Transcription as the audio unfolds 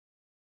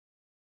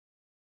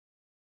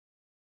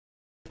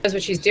knows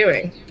what she's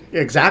doing.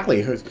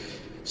 Exactly.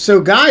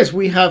 So, guys,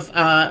 we have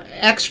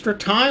extra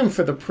time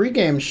for the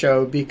pregame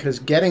show because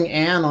getting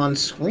Anne on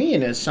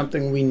screen is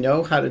something we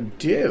know how to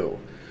do.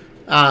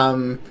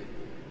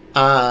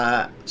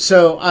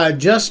 So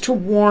just to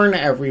warn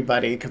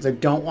everybody, because I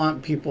don't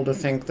want people to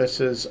think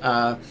this is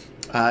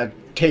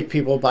take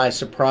people by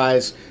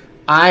surprise,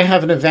 I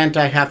have an event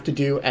I have to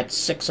do at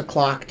 6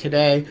 o'clock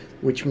today,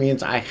 which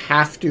means I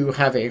have to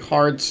have a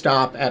hard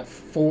stop at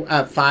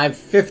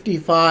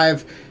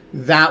 5:55.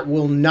 That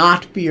will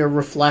not be a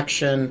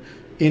reflection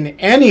in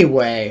any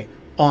way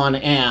on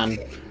Anne,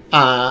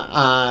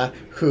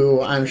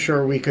 who I'm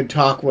sure we could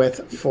talk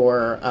with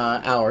for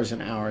hours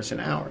and hours and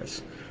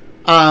hours.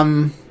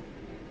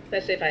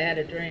 Especially if I had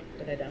a drink,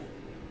 but I don't.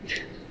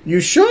 You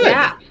should.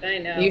 Yeah, I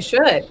know. you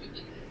should.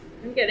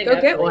 I'm getting Go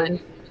up get late. one.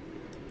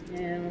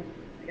 Yeah,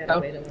 I gotta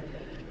wait a little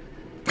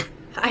bit.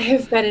 I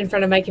have been in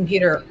front of my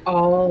computer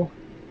all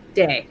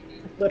day,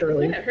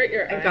 literally. Doesn't it hurt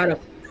your I eyes? got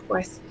up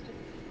twice.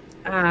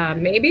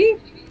 Maybe?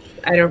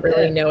 I don't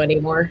really know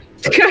anymore.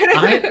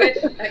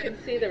 I can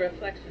see the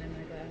reflection in my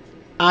glasses.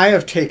 I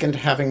have taken to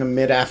having a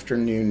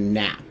mid-afternoon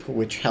nap,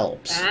 which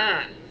helps.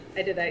 I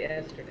did that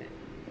yesterday.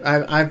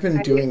 I've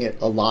been doing it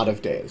a lot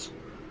of days.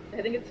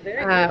 I think it's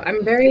very good.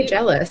 I'm very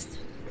jealous.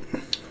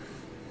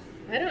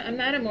 I'm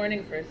not a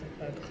morning person,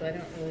 folks, so I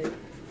don't really...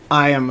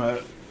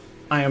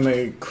 I am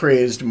a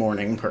crazy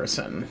morning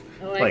person.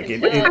 Oh, like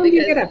can tell, how do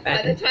you because get up by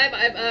at? the time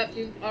I'm up,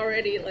 you've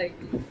already, like,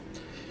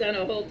 done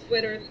a whole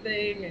Twitter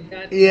thing and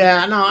got...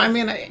 Yeah, no, I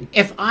mean,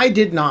 if I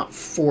did not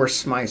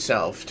force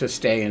myself to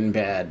stay in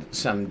bed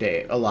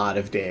a lot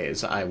of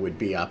days, I would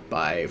be up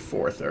by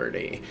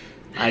 4:30.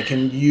 I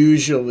can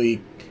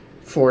usually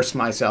force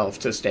myself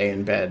to stay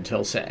in bed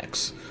till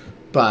 6,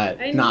 but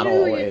not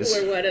always. I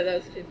knew you were one of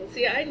those people.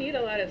 See, I need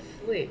a lot of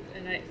sleep,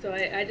 and so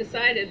I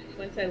decided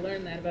once I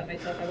learned that about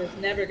myself, I was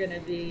never going to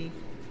be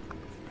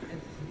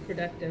as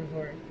productive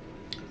or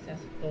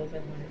successful as I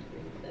wanted to be.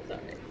 That's all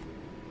right.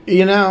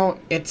 You know,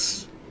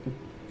 it's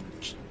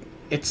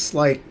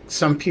like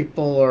some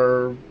people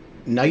are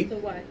night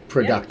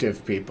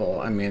productive people.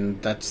 I mean,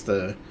 that's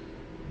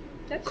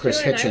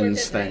Chris true,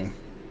 Hitchens thing. Night.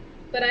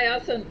 But I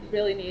also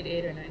really need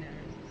 8 or 9 hours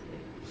of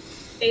sleep.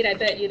 8, I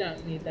bet you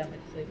don't need that much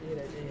sleep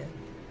either, do you?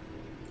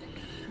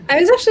 I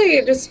was actually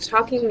just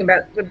talking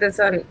about this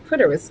on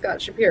Twitter with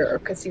Scott Shapiro,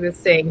 because he was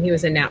saying he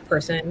was a nap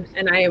person,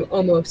 and I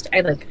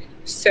like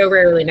so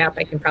rarely nap,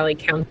 I can probably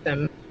count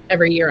them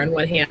every year on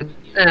one hand.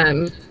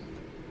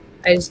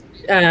 I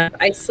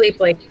sleep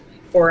like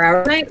 4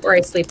 hours a night, or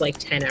I sleep like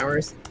 10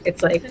 hours.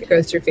 It's like, it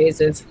goes through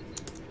phases.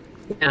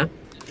 Yeah.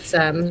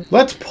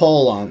 Let's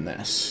poll on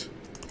this.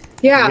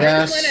 Yeah.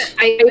 Yes.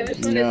 I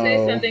just want to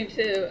say something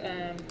to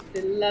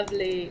the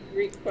lovely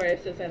Greek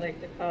chorus, as I like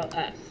to call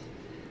us,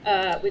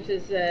 which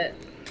is that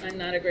I'm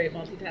not a great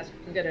multitasker.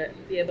 I'm going to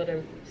be able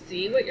to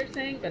see what you're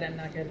saying, but I'm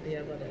not going to be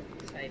able to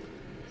type.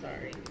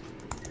 Sorry.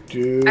 Do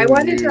you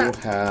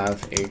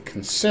have a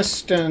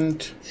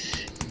consistent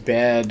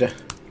bed,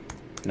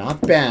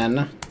 not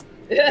Ben,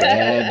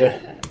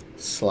 bed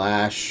 /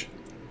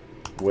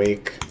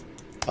 wake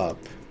up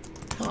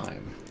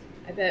time?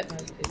 I bet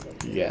most people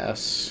do.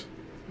 Yes.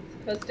 It's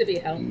supposed to be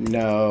healthy.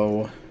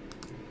 No.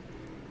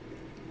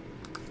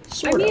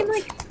 Sort of.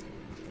 Like,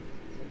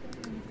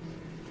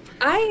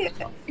 I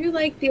do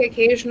like the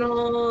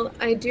occasional,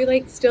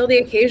 still the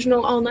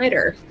occasional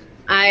all-nighter.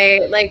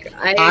 I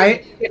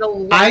get a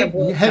lot of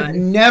work have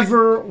done.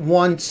 never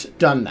once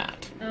done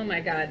that. Oh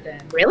my God,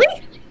 Ben.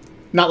 Really?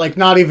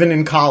 Not even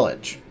in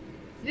college.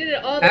 I did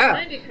it all the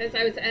time because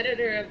I was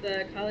editor of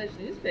the college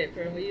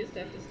newspaper, and we used to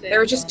have to stay. There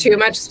was just too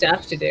much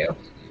stuff to do.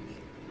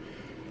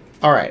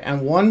 All right,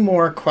 and one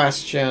more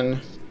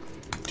question.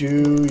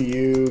 Do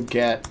you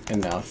get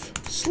enough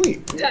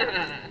sleep?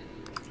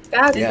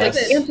 That's Yes.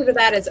 the answer to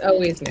that is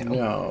always no.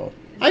 No.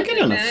 I get enough sleep. It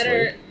doesn't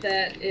matter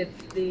that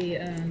it's the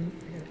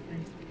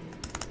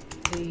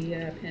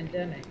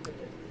pandemic.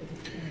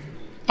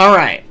 All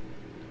right.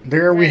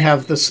 There we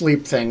have the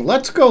sleep thing.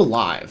 Let's go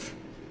live.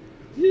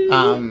 Wait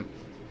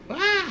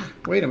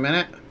a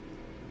minute.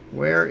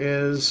 Where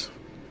is...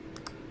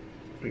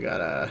 We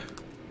gotta...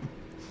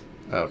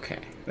 Okay,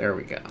 there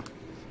we go.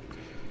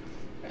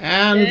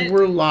 And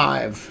we're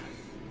live.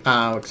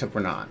 Except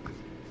we're not.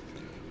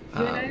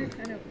 You and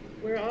I are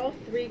we're all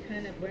three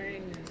kind of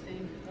wearing the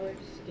same color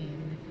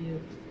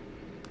scheme.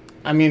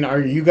 I mean, are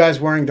you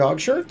guys wearing dog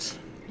shirts?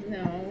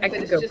 No, I but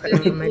could go it's just put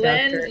if you on my dog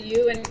shirt. blend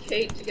you and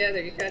Kate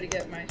together, you got to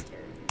get my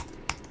shirt.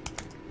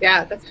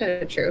 Yeah, that's kind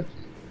of true.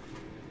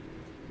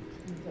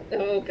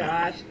 Oh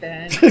gosh,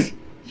 Ben.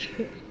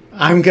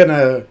 I'm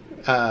gonna,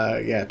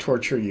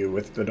 torture you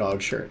with the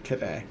dog shirt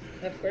today.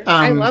 Of course.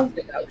 I love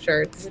the dog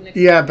shirts.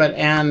 Yeah, but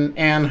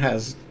Anne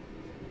has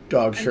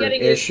dog shirt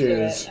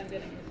issues. I'm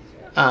getting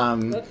used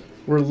to it.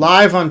 We're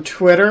live on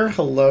Twitter.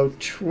 Hello,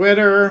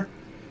 Twitter.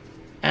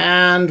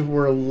 And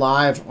we're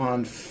live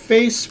on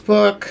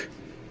Facebook.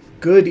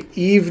 Good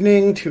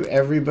evening to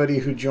everybody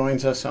who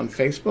joins us on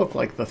Facebook,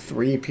 like the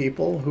 3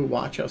 people who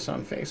watch us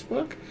on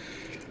Facebook.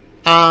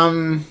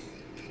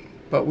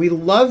 But we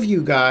love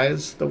you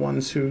guys, the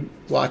ones who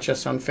watch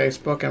us on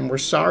Facebook, and we're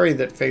sorry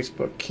that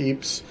Facebook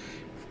keeps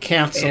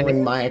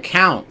canceling my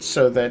account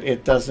so that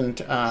it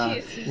doesn't,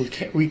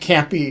 we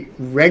can't be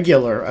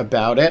regular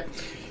about it.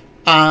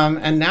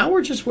 And now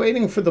we're just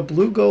waiting for the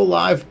blue Go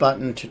Live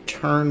button to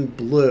turn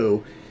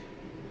blue.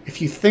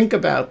 If you think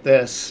about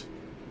this,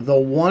 the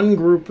one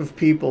group of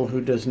people who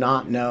does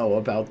not know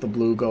about the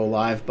blue Go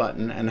Live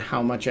button and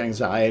how much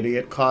anxiety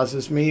it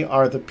causes me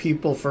are the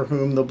people for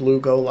whom the blue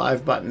Go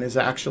Live button is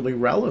actually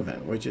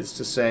relevant, which is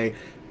to say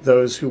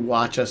those who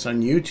watch us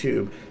on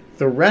YouTube.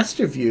 The rest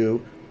of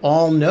you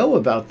all know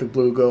about the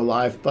blue Go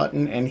Live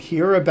button and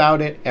hear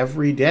about it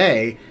every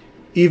day,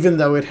 even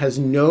though it has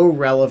no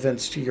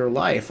relevance to your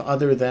life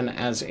other than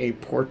as a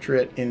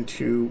portrait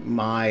into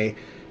my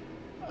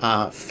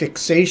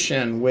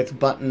fixation with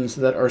buttons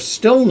that are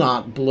still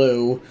not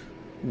blue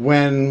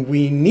when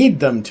we need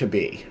them to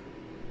be.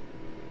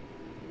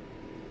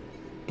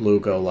 Blue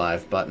Go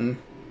Live button.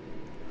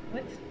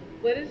 What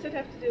does it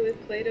have to do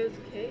with Plato's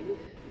cave? What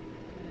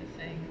am I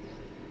saying?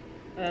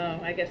 Oh,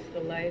 I guess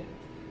the light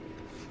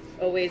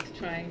always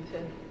trying to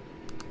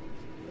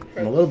approach.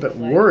 I'm a little bit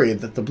worried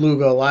that the blue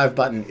Go Live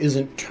button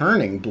isn't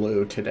turning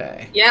blue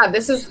today. Yeah,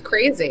 this is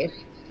crazy.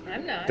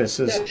 I'm not. This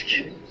is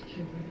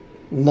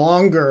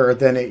longer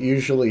than it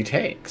usually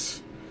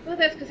takes. Well,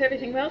 that's because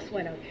everything else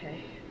went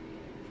okay.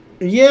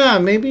 Yeah,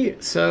 maybe.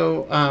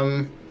 So,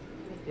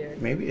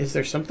 maybe is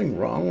there something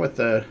wrong with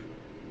the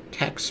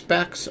tech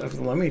specs of?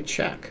 Let me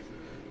check,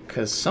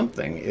 because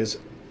something is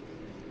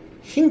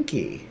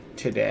hinky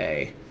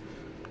today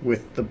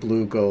with the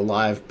blue Go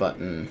Live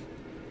button.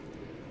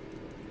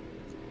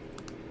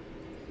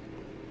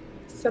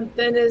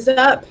 Something is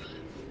up.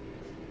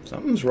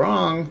 Something's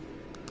wrong.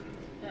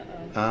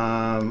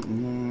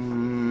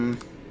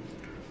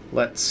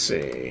 Let's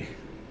see.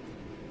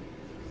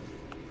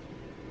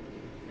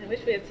 I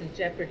wish we had some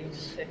Jeopardy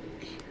music.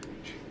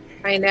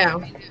 I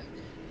know.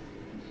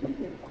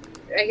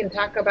 I can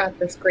talk about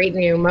this great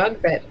new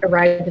mug that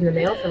arrived in the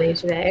mail for me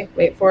today.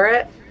 Wait for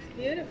it. It's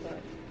beautiful.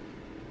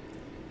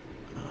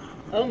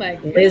 Oh my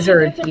God.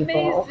 Lizard That's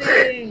people.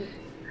 Amazing.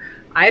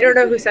 I don't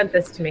know who sent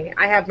this to me.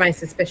 I have my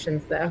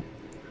suspicions, though.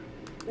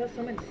 Well,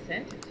 someone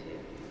sent it to you.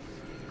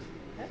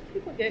 How do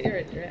people get your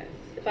address?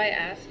 If I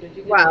asked, would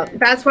you get Well, your...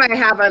 that's why I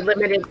have a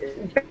limited,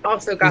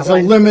 also got It's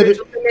one. a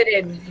limited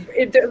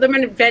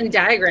Venn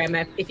diagram,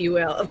 if you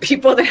will, of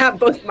people that have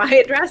both my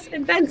address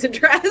and Ben's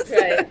address.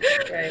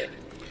 Right.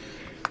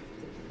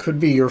 Could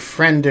be your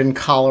friend in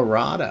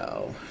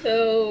Colorado.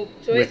 So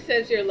Joyce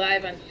says you're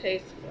live on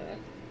Facebook.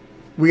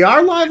 We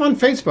are live on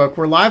Facebook.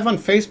 We're live on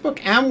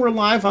Facebook and we're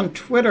live on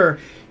Twitter.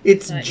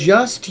 It's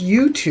just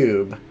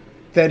YouTube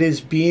that is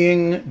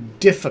being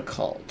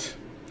difficult.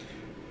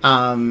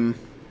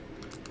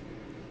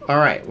 All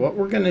right, what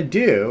we're going to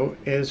do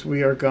is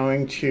we are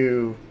going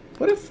to...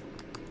 What if...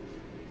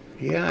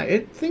 Yeah,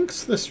 it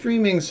thinks the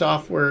streaming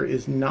software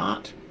is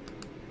not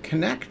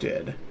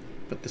connected,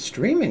 but the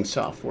streaming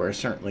software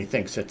certainly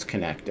thinks it's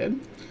connected.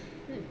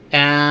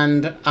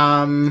 And...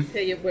 So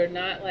we're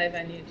not live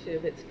on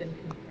YouTube. It's been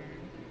confirmed.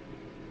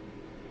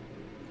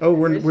 Oh,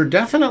 we're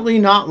definitely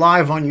not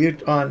live on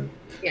YouTube.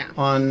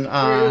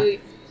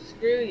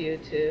 Screw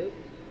YouTube.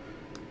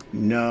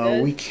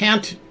 No, we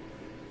can't.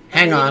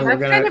 Hang on, we're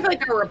gonna kind of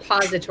like a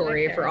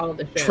repository for all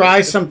the shows.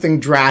 Try something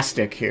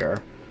drastic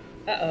here.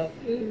 Uh-oh.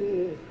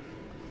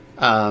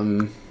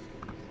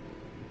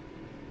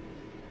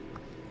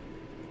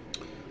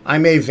 I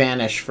may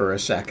vanish for a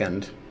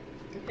second.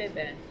 Okay,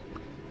 Ben.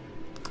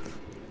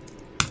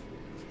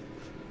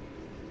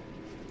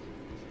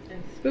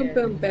 Boom,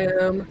 boom,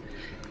 boom.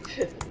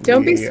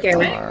 Don't be scared.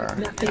 We are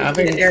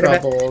having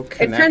trouble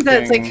connecting. It turns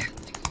out it's like...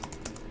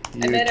 YouTube I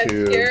mean,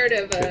 I'm scared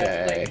of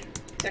today. like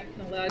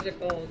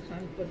technological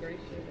conflagration.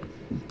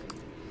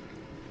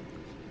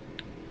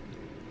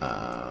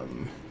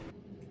 Uh-oh.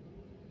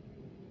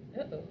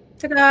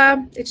 Ta-da!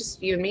 It's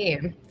just you and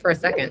me for a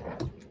second.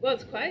 Well,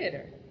 it's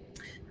quieter.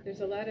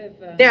 There's a lot of...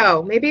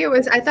 No, maybe it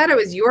was... I thought it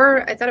was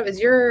your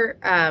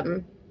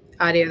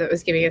audio that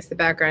was giving us the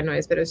background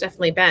noise, but it was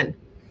definitely Ben.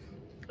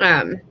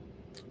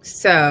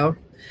 So,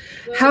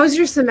 well, how's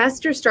your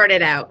semester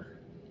started out?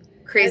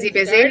 Crazy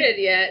busy? Hasn't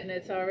started yet, and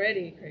it's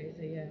already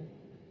crazy. Yeah.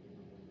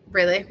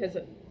 Really? Because,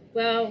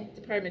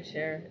 department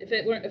chair. If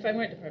I weren't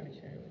department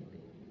chair, it would be.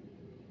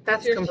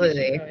 That's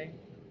completely.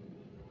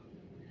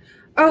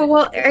 Oh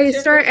well, I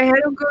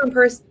don't go in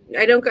person.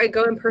 I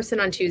go in person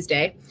on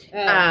Tuesday.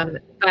 Oh.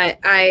 But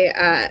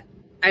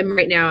I'm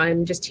right now.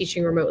 I'm just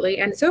teaching remotely,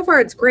 and so far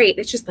it's great.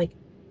 It's just like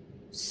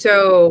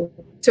so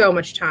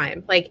much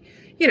time. Like,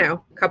 a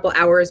couple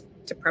hours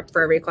to prep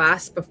for every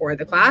class before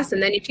the class,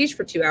 and then you teach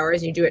for 2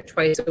 hours. And you do it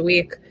twice a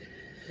week,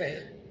 right?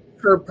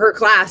 Per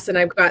class, and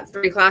I've got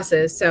 3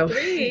 classes, so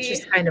it's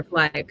just kind of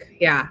like,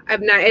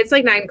 it's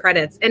like 9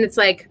 credits, and it's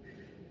like,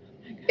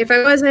 if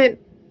I wasn't,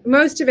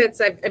 most of it's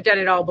I've done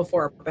it all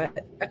before,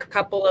 but a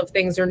couple of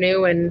things are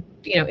new, and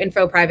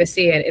info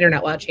privacy and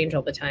internet law change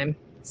all the time,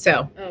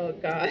 so oh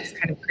god, it's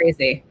kind of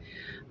crazy.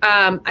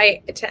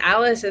 To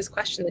Alice's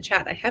question in the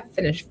chat, I have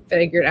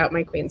figured out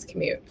my Queens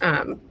commute.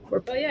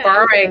 We're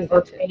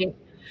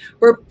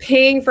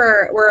paying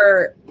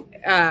for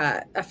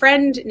a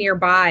friend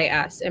nearby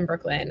us in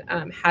Brooklyn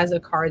has a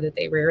car that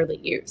they rarely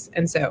use,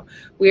 and so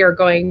we are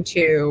going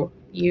to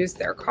use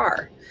their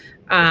car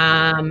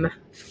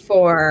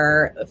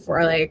for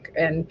like,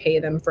 and pay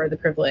them for the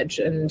privilege,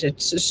 and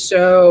it's just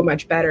so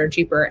much better,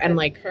 cheaper, and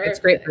like it's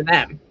great for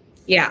them.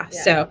 Yeah.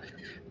 So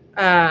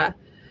I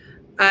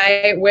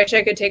wish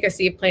I could take a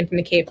seaplane from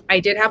the Cape. I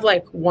did have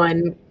like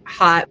one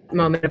hot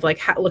moment of like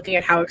looking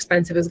at how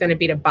expensive it was going to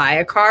be to buy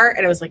a car,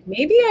 and I was like,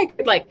 maybe I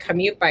could like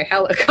commute by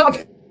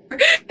helicopter.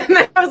 And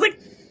then I was like,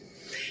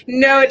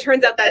 no, it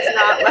turns out that's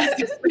not less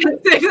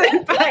expensive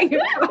than buying a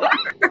car.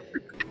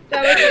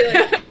 That would be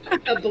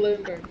like a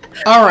Bloomberg.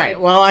 All right.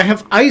 Well, I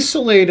have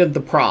isolated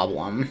the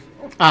problem,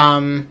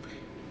 and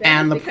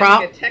the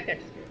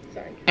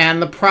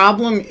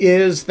problem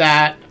is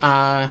that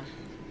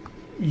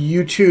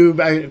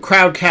YouTube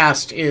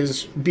Crowdcast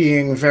is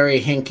being very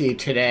hinky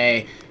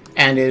today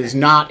and is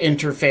not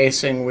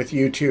interfacing with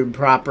YouTube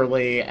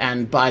properly,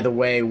 and by the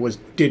way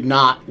did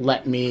not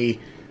let me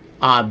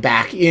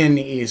back in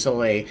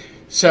easily.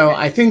 So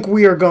I think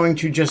we are going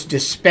to just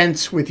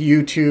dispense with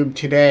YouTube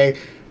today.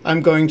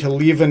 I'm going to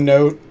leave a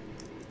note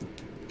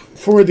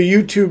for the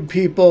YouTube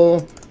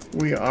people.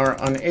 We are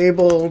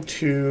unable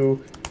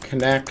to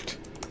connect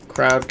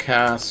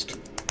Crowdcast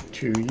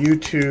to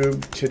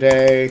YouTube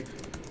today.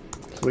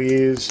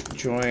 Please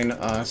join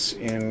us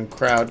in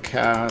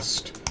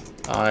Crowdcast.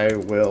 I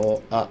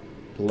will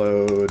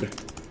upload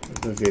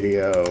the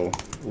video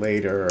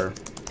later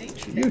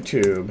to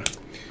YouTube.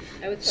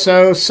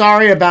 So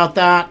sorry about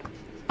that.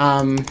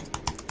 All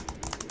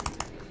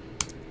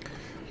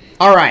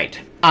right.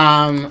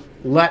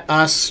 Let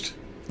us...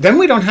 Then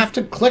we don't have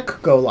to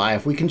click go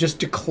live. We can just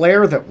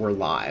declare that we're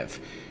live.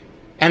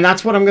 And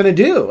that's what I'm going to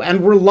do.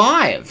 And we're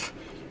live.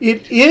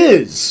 It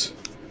is...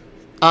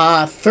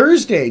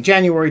 Thursday,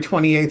 January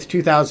 28th,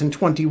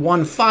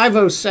 2021,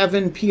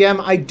 5:07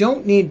 p.m. I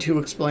don't need to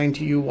explain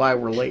to you why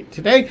we're late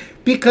today,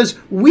 because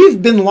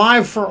we've been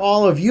live for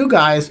all of you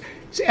guys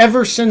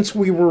ever since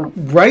we were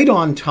right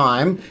on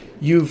time.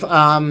 You've,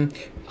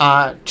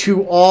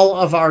 to all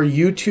of our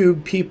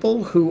YouTube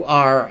people who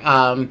are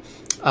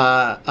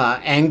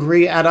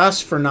angry at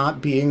us for not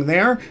being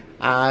there,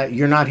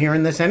 you're not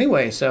hearing this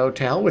anyway, so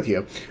to hell with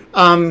you.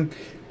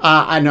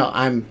 I know,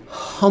 I'm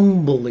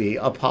humbly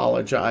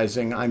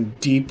apologizing. I'm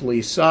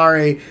deeply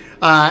sorry.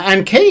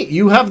 And Kate,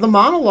 you have the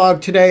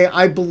monologue today.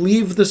 I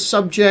believe the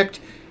subject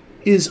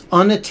is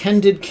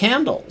unattended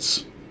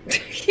candles.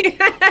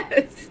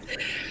 Yes.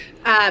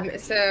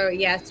 So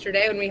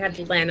yesterday when we had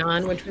Len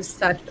on, which was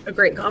such a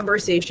great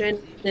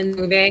conversation and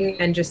moving,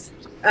 and just,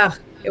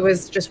 it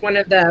was just one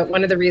of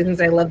the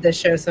reasons I love this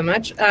show so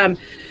much.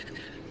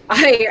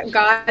 I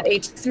got a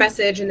text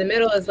message in the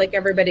middle, as like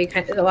everybody,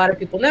 a lot of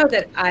people know,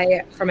 that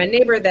from a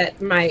neighbor, that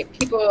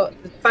the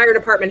fire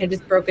department had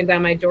just broken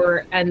down my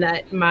door, and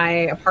that my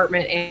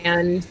apartment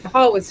and the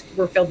hall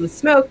were filled with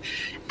smoke.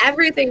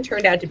 Everything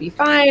turned out to be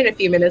fine. A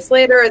few minutes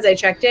later, as I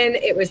checked in,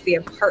 it was the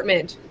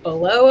apartment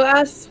below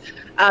us,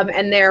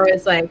 and there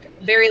was like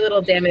very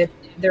little damage.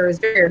 There was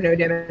very no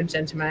damage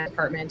done to my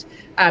apartment,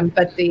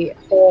 but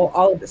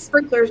all of the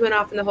sprinklers went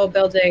off in the whole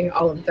building.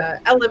 All of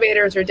the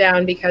elevators are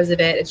down because of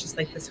it. It's just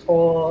like this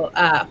whole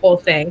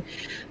thing.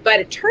 But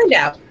it turned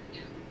out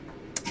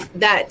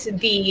that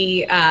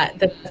the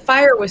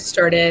fire was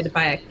started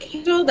by a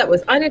candle that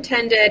was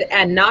unattended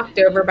and knocked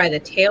over by the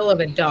tail of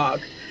a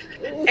dog.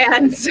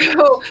 And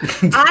so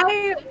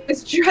I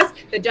was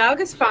the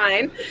dog is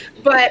fine,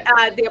 but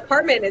the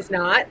apartment is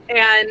not.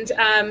 And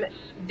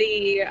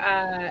the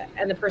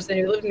person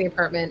who lived in the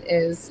apartment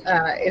is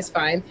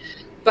fine.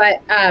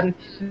 But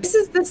this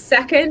is the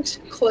second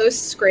close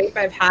scrape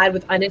I've had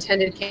with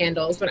unattended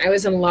candles. When I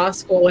was in law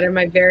school, one of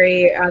my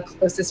very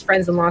closest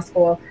friends in law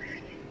school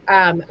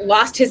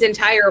lost his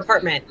entire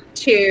apartment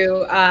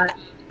to a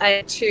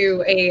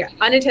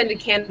unattended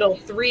candle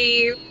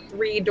three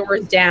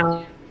doors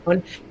down,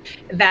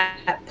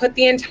 that put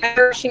the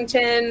entire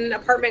Washington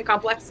apartment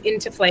complex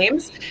into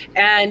flames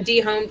and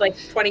dehomed like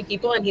 20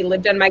 people, and he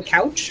lived on my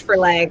couch for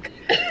like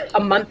a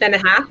month and a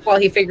half while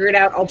he figured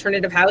out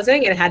alternative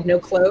housing and had no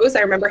clothes.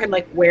 I remember him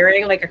like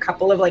wearing like a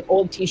couple of like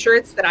old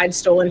t-shirts that I'd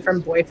stolen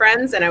from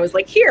boyfriends, and I was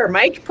like, here,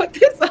 Mike, put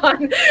this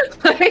on.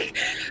 Like,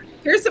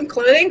 here's some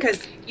clothing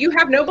because you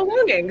have no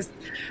belongings.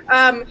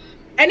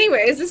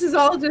 Anyways, this is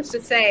all just to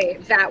say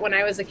that when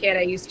I was a kid,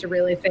 I used to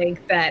really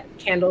think that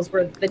candles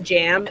were the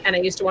jam, and I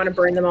used to want to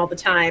burn them all the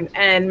time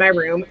in my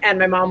room. And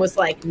my mom was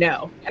like,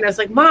 no. And I was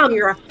like, Mom,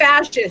 you're a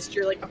fascist.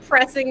 You're like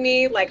oppressing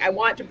me. Like, I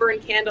want to burn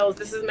candles.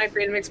 This is my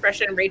freedom of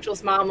expression.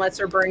 Rachel's mom lets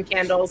her burn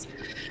candles.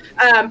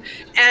 My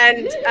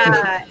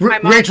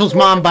mom, Rachel's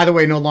mom, by the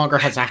way, no longer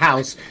has a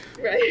house.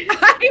 Right.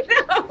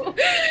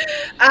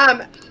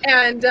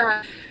 I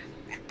know.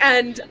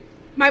 And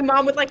my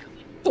mom would like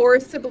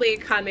forcibly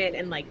come in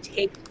and like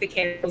take the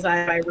candles out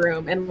of my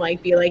room and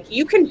like be like,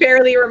 you can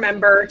barely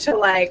remember to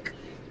like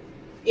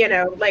you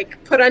know,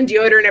 like put on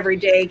deodorant every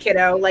day,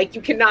 kiddo. Like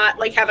you cannot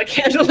like have a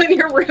candle in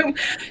your room.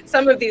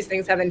 Some of these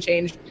things haven't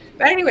changed.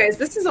 But anyways,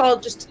 this is all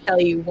just to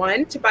tell you,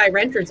 one, to buy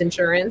renter's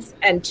insurance,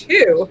 and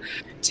two,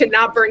 to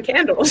not burn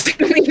candles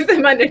and leave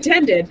them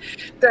unattended.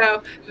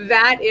 So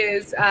that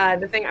is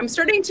the thing. I'm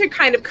starting to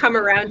kind of come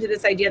around to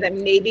this idea that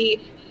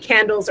maybe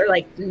candles are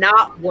like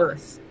not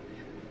worth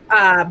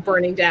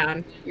burning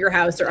down your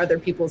house or other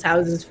people's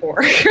houses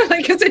for,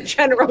 like as a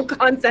general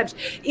concept,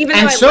 even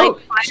though I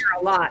like fire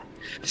a lot.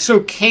 So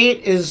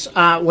Kate is,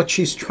 what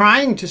she's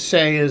trying to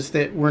say is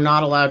that we're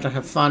not allowed to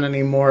have fun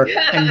anymore,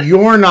 and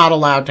you're not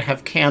allowed to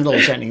have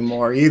candles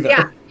anymore either.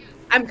 Yeah,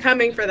 I'm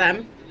coming for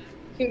them.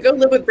 You can go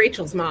live with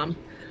Rachel's mom.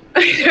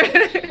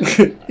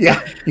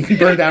 Yeah, you can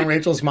burn down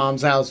Rachel's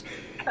mom's house.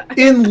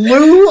 In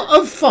lieu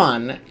of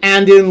fun,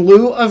 and in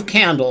lieu of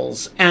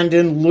candles, and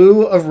in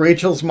lieu of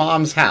Rachel's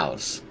mom's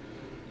house,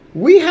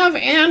 we have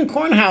Anna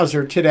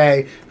Kornhauser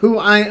today, who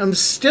I am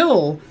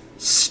still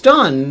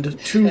stunned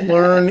to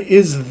learn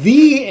is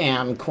the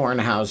Anna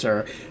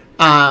Kornhauser,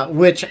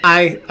 which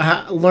I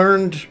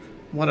learned,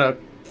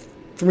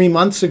 3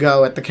 months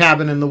ago at the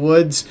Cabin in the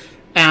Woods,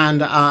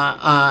 and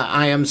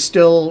I am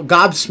still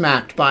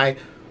gobsmacked by,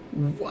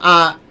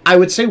 I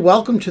would say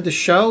welcome to the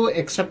show,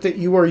 except that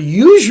you are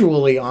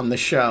usually on the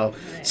show.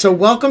 Right. So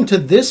welcome to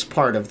this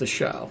part of the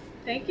show.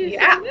 Thank you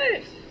so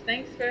much.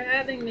 Thanks for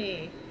having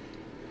me.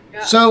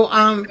 Yeah. So,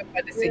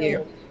 glad to see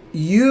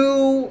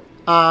you.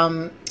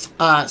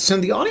 So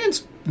the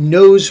audience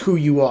knows who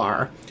you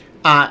are,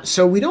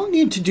 so we don't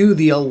need to do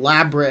the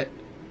elaborate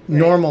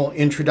normal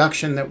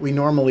introduction that we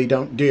normally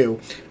don't do.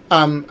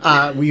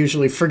 We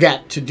usually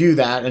forget to do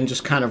that and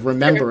just kind of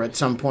remember at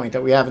some point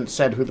that we haven't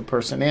said who the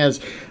person is.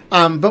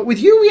 But with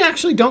you, we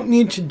actually don't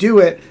need to do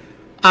it.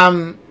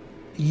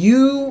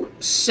 You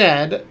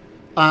said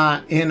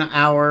in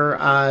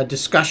our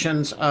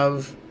discussions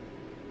of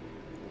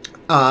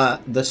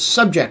the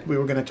subject we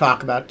were going to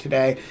talk about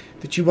today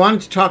that you wanted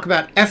to talk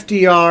about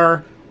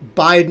FDR,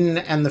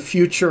 Biden, and the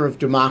future of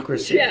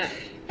democracy. Yeah.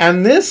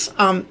 And this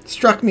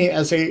struck me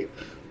as a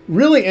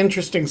really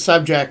interesting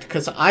subject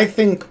because I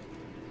think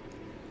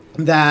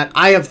that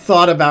I have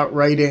thought about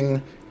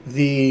writing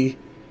the,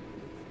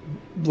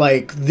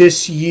 like,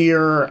 this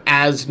year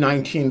as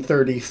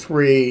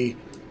 1933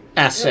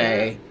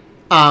 essay.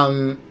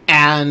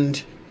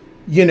 And,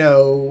 you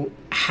know,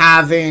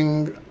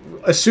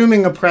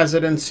 assuming a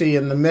presidency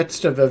in the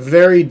midst of a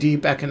very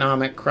deep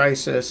economic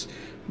crisis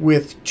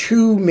with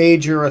two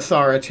major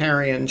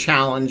authoritarian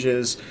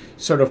challenges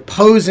sort of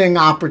posing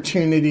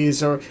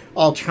opportunities or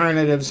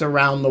alternatives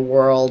around the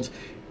world,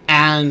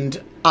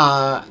 and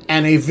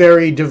a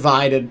very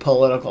divided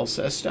political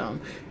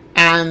system.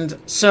 And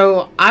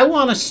so I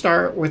want to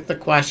start with the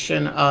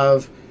question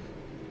of,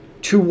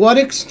 to what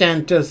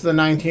extent does the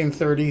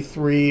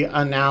 1933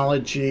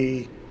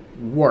 analogy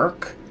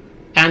work?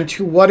 And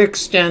to what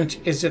extent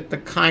is it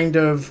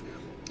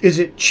is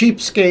it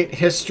cheapskate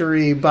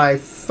history by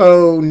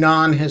faux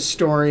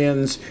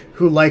non-historians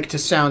who like to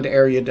sound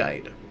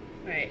erudite?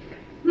 Right.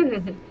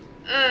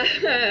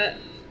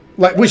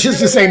 Which is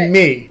to say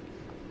me.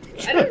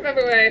 I don't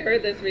remember where I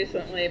heard this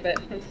recently, but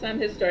from some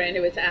historian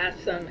who was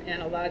asked some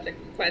analogic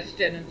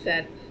question and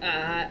said,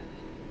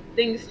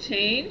 things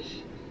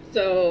change,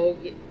 so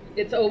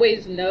it's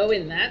always no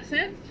in that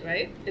sense,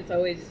 right? It's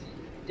always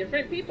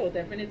different people,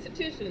 different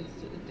institutions,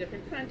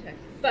 different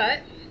contexts. But,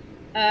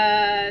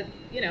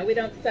 you know, we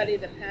don't study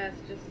the past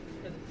just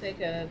for the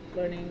sake of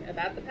learning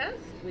about the past.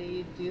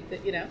 We do,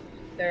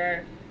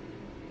 there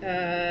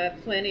are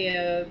plenty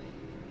of,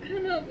 I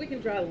don't know if we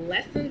can draw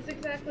lessons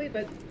exactly,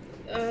 but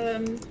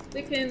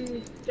we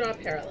can draw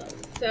parallels.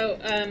 So,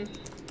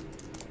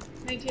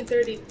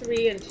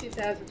 1933 and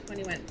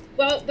 2021.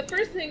 Well, the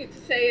first thing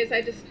to say is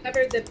I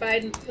discovered that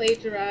Biden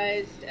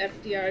plagiarized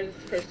FDR's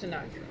first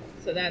inaugural.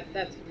 So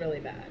that's really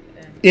bad.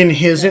 In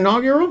his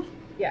inaugural?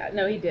 Yeah,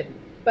 no, he didn't.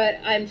 But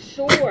I'm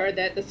sure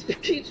that the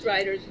speech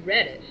writers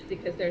read it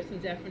because there's some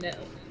definite,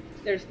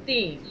 there's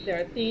themes.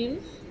 There are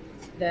themes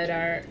that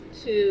are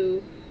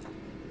too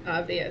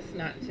obvious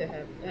not to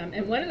have,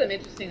 and one of them,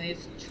 interestingly,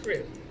 is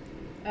truth,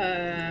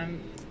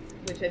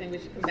 which I think we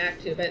should come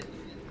back to. But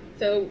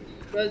so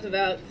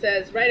Roosevelt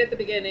says right at the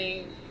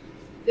beginning,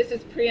 this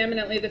is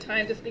preeminently the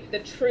time to speak the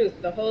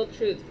truth, the whole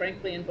truth,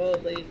 frankly and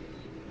boldly,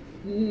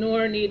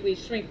 nor need we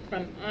shrink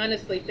from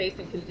honestly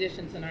facing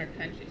conditions in our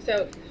country.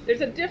 So there's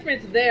a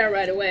difference there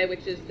right away,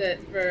 which is that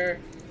for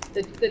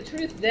the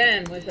truth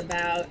then was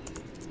about,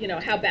 you know,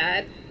 how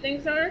bad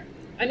things are.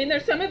 I mean,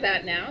 there's some of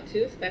that now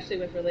too, especially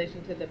with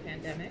relation to the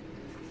pandemic.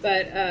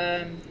 But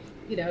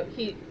you know,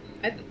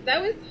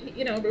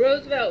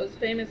 Roosevelt was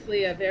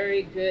famously a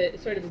very good,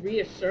 sort of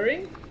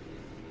reassuring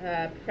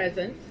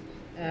presence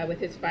with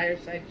his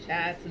fireside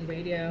chats and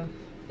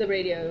the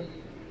radio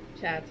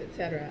chats,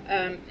 etc.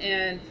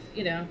 And,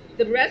 you know,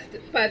 the rest,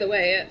 by the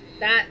way,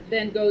 that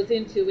then goes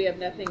into we have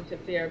nothing to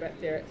fear but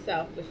fear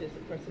itself, which is,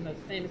 of course, the most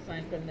famous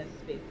line from this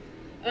speech.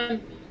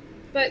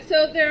 But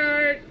so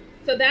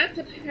that's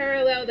a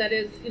parallel that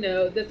is, you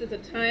know, this is a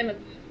time of,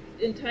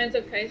 in times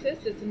of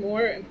crisis, it's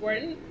more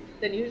important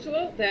than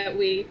usual that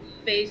we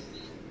face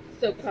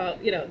so-called,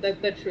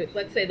 the truth,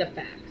 let's say the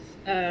facts.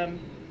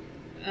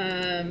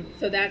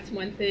 So that's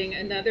one thing.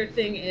 Another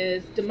thing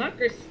is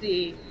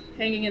democracy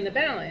hanging in the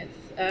balance.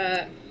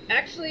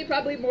 Actually,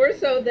 probably more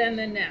so than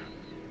now.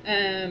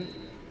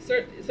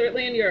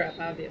 Certainly in Europe,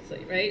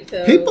 obviously, right?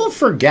 So people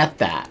forget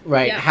that,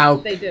 right? Yeah, how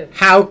they do.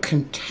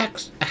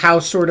 How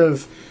sort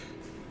of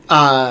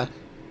the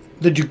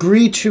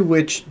degree to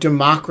which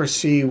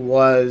democracy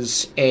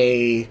was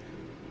a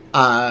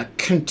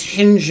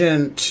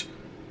contingent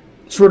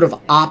sort of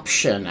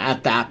option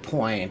at that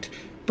point.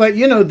 But,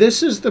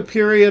 this is the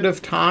period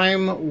of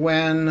time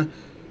when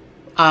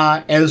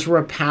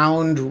Ezra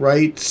Pound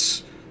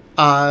writes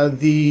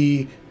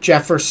the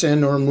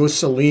Jefferson or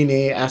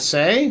Mussolini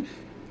essay.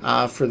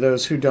 For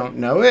those who don't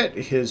know it,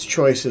 his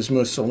choice is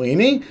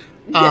Mussolini,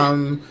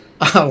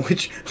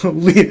 which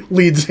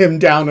leads him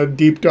down a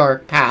deep,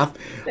 dark path.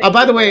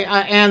 By the way,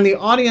 Anne, the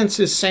audience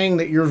is saying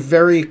that you're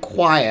very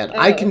quiet.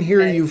 I can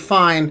hear you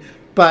fine,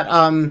 but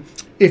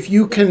if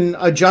you can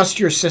adjust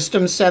your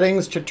system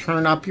settings to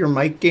turn up your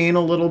mic gain a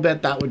little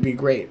bit, that would be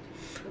great.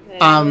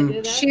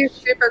 Okay, she's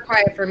super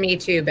quiet for me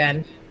too,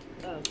 Ben.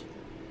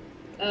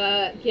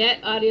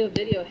 Get audio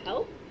video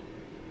help?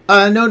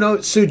 No.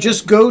 So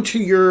just go to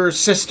your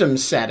system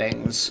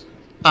settings.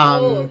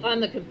 On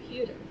the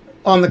computer.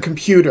 On the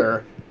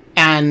computer,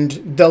 and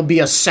there'll be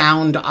a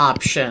sound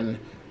option.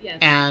 Yes.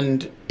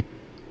 And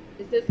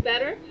is this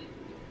better?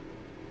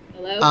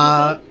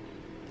 Hello?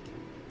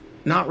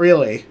 Not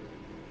really.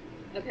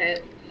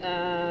 Okay.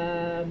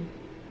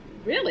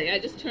 Really? I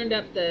just turned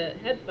up the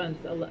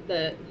headphones,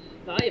 the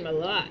volume a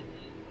lot.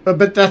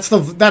 But that's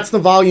the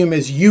volume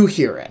as you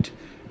hear it.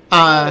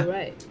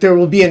 Right. There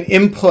will be an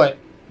input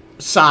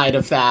side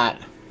of that.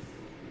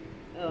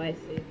 Oh, I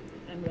see.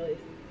 I'm really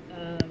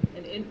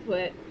an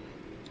input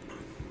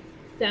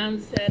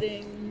sound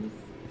settings.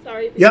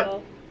 Sorry, people.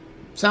 Yep.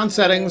 Sound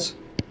settings.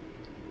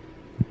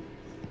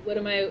 What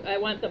am I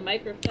want the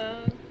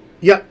microphone.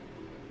 Yep.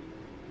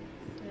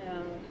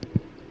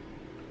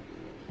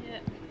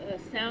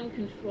 Sound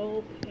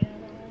control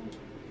panel.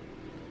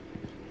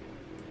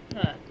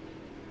 Huh.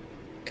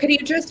 Could you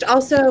just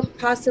also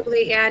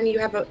possibly, Anne, you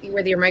have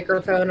with your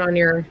microphone on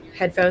your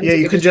headphones? Yeah,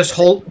 you could just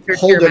hold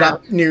it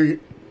up near you.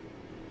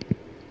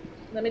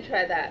 Let me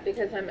try that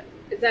because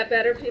is that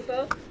better,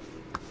 people?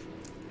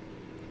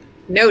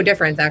 No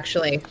difference,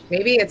 actually.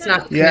 Maybe it's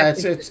not. Yeah,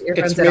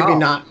 it's maybe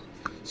not.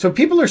 So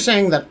people are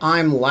saying that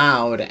I'm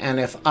loud, and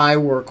if I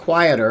were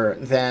quieter,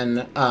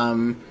 then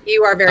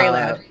you are very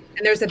loud,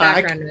 and there's a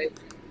background noise.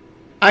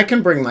 I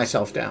can bring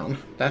myself down.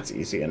 That's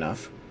easy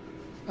enough.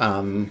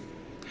 Hang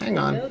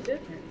on. No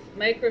difference.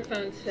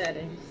 Microphone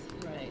settings,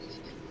 right.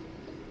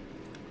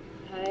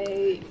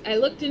 I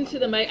looked into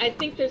the mic. I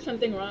think there's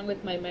something wrong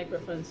with my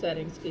microphone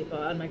settings, people,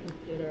 on my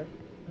computer.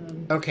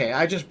 Okay,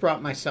 I just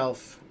brought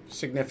myself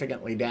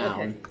significantly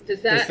down. Okay.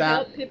 Does that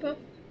help, people? Is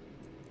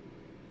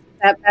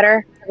that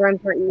better?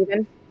 Everyone's more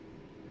even?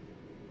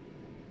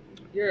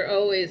 You're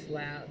always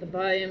loud. The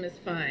volume is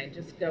fine.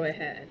 Just go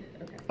ahead.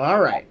 Okay.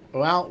 All right.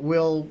 Well,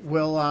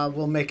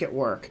 we'll make it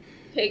work.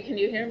 Hey, can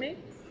you hear me?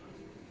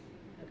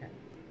 Okay.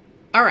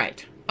 All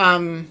right.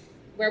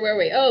 Where were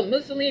we? Oh,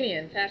 Mussolini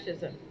and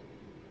fascism.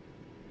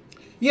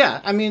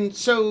 Yeah, I mean,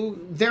 so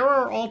there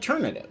are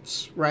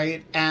alternatives,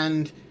 right?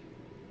 And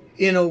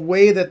in a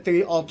way that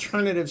the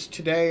alternatives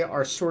today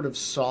are sort of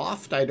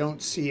soft. I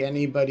don't see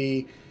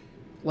anybody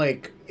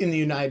like in the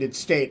United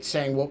States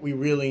saying what we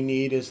really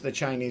need is the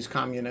Chinese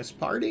Communist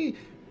Party.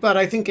 But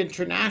I think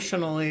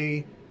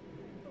internationally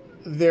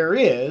there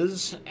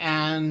is,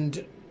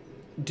 and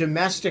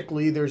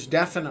domestically there's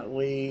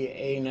definitely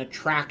an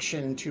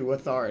attraction to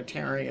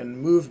authoritarian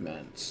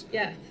movements.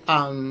 Yes.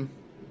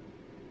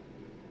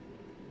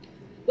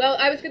 Well,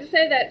 I was going to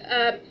say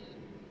that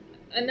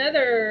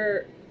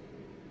another,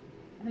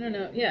 I don't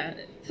know, yeah.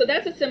 So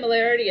that's a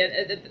similarity.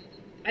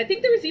 I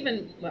think there was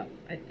even, well,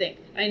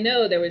 I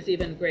know there was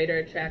even greater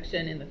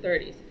attraction in the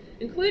 30s,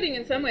 including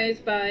in some ways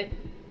by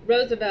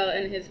Roosevelt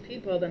and his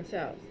people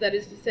themselves. That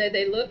is to say,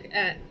 they looked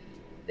at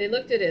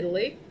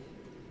Italy,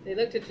 they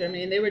looked at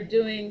Germany, and they were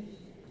doing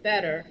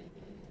better.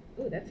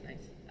 Oh, that's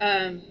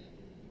nice.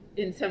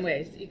 In some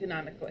ways,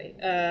 economically.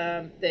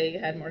 They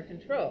had more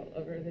control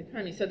over the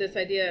economy. So this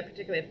idea,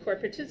 particularly of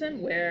corporatism,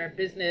 where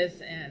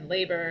business and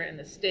labor and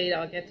the state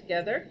all get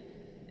together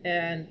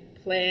and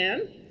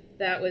plan,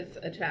 that was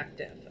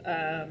attractive.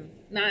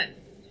 Not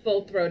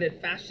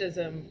full-throated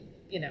fascism,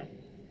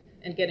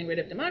 and getting rid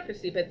of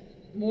democracy, but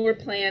more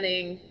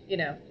planning,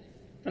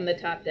 from the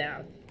top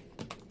down.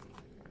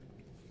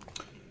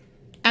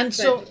 And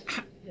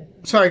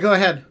sorry, go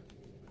ahead.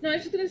 No, I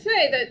was just going to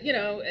say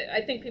that,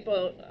 I think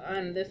people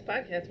on this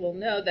podcast will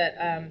know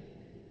that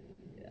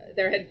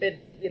there had been,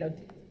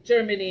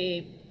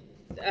 Germany,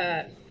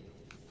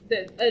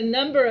 a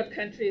number of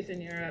countries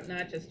in Europe,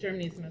 not just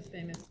Germany's the most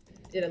famous,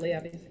 Italy,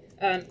 obviously,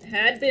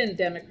 had been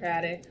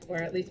democratic, or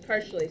at least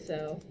partially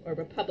so, or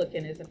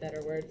Republican is a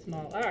better word,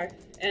 small r,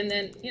 and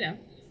then,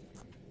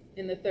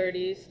 in the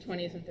 30s,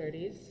 20s and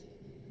 30s,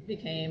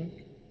 became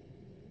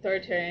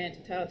authoritarian,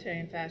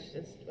 totalitarian,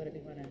 fascist, whatever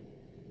you want to.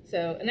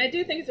 So, and I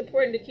do think it's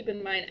important to keep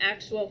in mind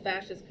actual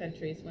fascist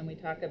countries when we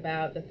talk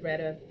about the threat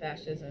of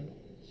fascism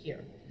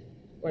here,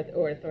 or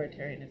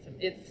authoritarianism.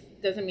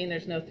 It doesn't mean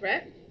there's no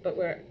threat, but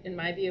in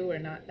my view, we're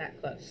not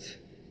that close.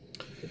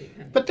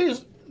 But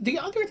there's the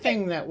other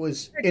thing that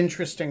was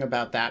interesting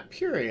about that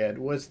period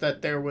was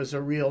that there was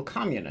a real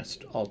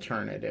communist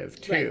alternative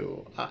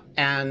too, right.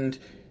 And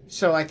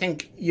so I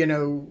think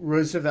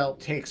Roosevelt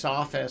takes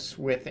office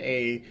with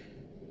a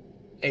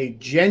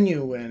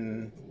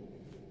genuine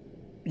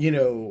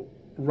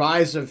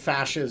rise of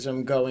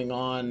fascism going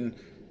on.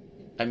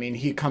 I mean,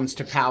 he comes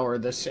to power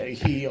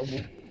he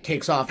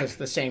takes office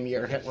the same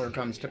year Hitler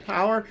comes to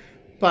power.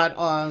 But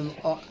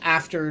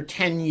after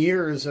 10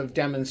 years of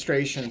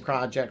demonstration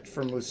project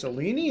for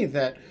Mussolini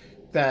that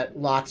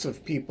lots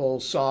of people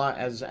saw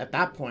as, at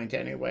that point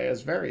anyway,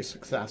 as very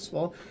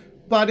successful.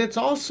 But it's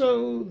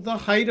also the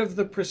height of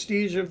the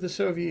prestige of the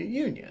Soviet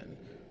Union.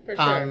 For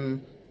sure.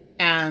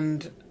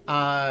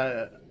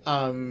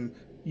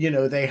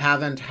 They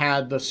haven't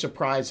had the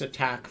surprise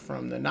attack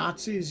from the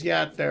Nazis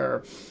yet.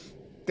 They're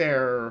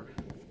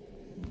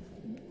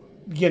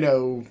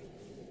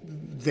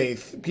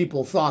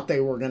people thought they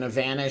were going to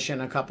vanish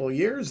in a couple of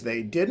years.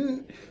 They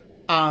didn't.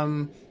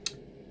 And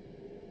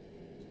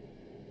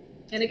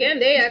again,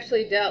 they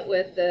actually dealt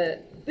with this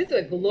is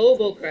a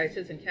global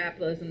crisis in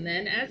capitalism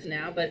then as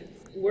now, but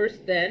worse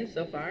then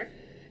so far.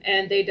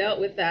 And they dealt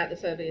with that. The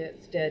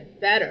Soviets did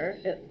better,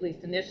 at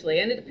least initially,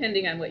 and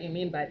depending on what you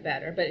mean by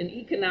better, but in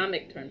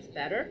economic terms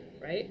better,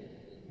 right,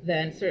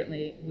 than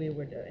certainly we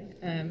were doing.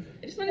 I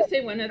just want to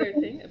say one other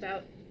thing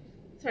about,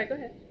 sorry, go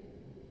ahead.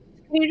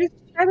 Can you just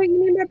describe what you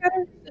mean by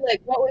better?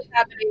 Like, what was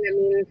happening that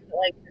means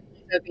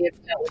the Soviets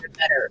dealt with it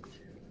better?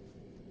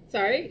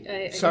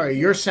 Sorry? Sorry,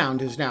 your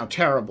sound is now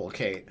terrible,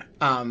 Kate.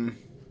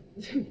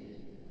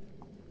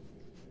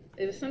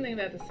 It was something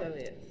about the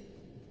Soviets.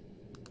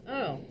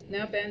 Oh,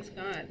 now Ben's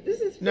gone.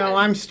 This is fun. No,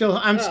 I'm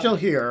still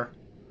here.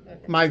 Okay.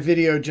 My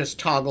video just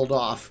toggled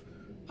off.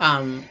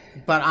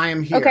 But I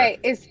am here. Okay,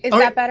 is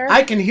that better?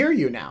 I can hear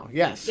you now.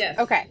 Yes. Yes.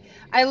 Okay.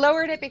 I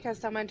lowered it because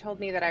someone told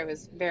me that I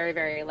was very,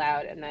 very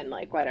loud, and then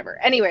whatever.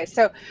 Anyway,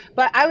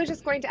 but I was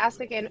just going to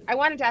ask again, I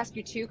wanted to ask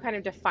you two kind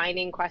of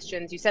defining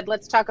questions. You said,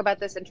 let's talk about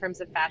this in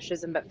terms of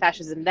fascism, but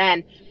fascism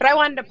then. But I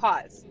wanted to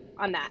pause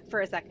on that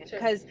for a second,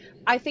 because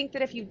I think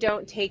that if you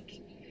don't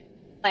take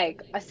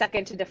a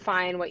second to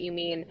define what you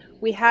mean,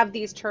 we have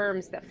these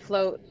terms that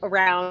float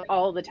around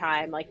all the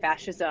time, like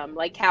fascism,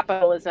 like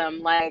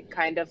capitalism,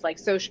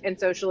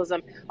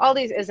 socialism, all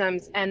these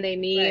isms, and they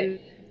mean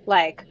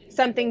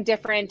something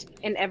different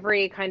in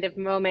every kind of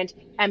moment,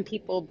 and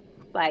people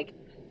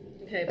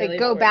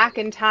go back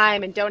in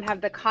time and don't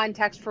have the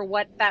context for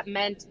what that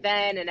meant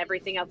then and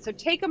everything else. So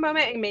take a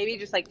moment and maybe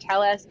just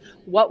tell us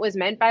what was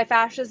meant by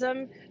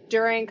fascism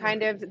during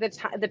kind of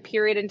the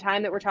period in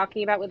time that we're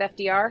talking about with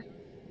FDR.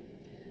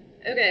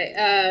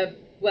 Okay,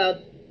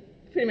 well,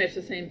 pretty much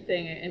the same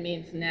thing it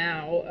means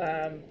now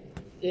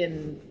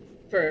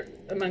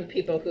among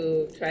people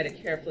who try to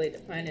carefully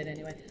define it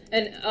anyway.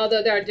 And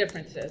although there are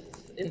differences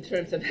in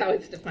terms of how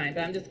it's defined,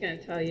 but I'm just going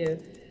to tell you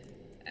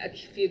a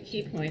few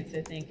key points,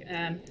 I think.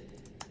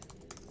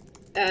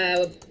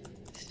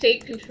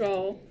 State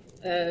control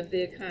of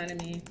the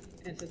economy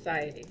and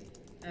society.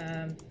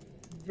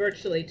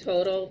 Virtually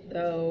total,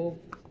 though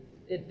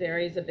it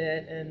varies a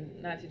bit, and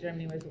Nazi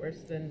Germany was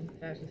worse than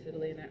fascist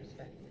Italy in that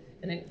respect.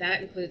 And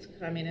that includes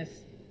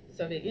communist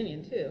Soviet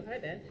Union, too. Hi,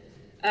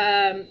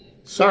 Ben.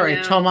 Sorry,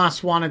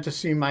 Tomas wanted to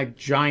see my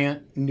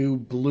giant new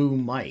blue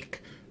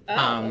mic,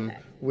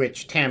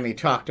 which Tammy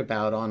talked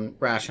about on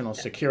Rational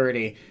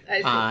Security.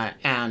 So I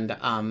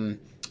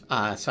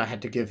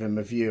had to give him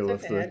a view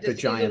of the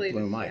giant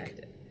blue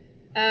mic.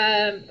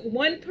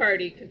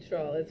 One-party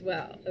control as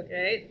well,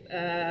 okay?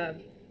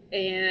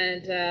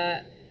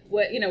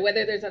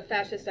 Whether there's a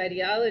fascist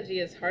ideology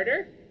is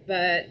harder,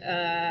 but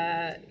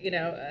at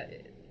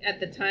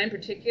the time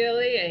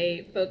particularly,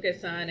 a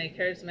focus on a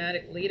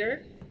charismatic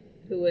leader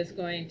who was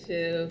going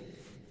to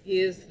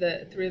use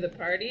through the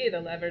party the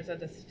levers of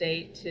the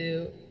state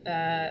to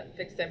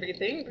fix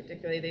everything,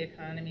 particularly the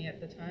economy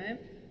at the time,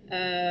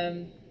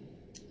 and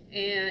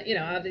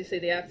obviously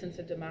the absence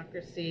of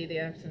democracy, the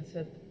absence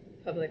of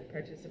public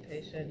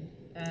participation.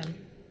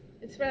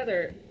 It's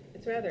rather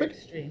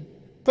extreme.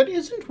 But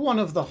isn't one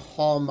of the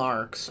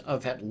hallmarks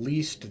of at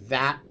least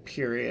that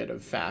period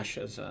of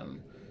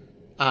fascism,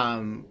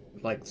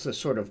 the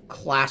sort of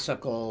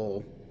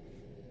classical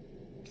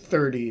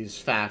 30s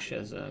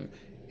fascism,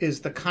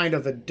 is the kind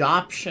of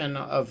adoption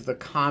of the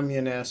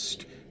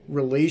communist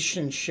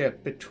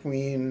relationship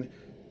between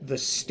the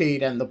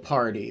state and the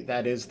party?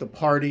 That is, the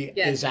party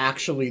is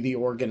actually the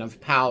organ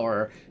of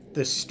power.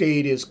 The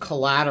state is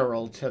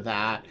collateral to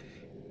that,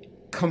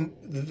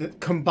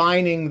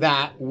 combining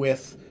that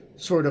with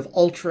sort of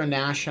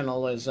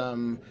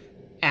ultranationalism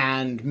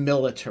and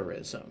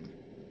militarism,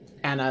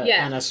 and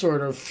a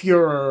sort of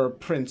Führer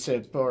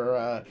principle,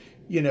 or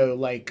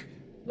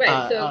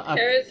Right, so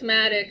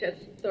charismatic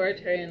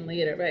authoritarian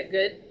leader, right,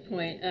 good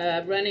point.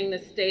 Running the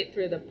state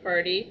through the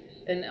party,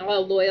 and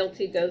all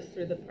loyalty goes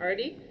through the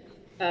party.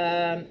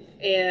 And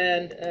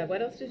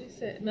what else did you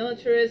say?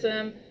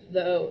 Militarism,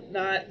 though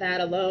not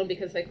that alone,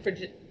 because like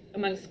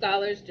among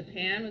scholars,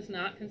 Japan was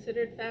not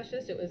considered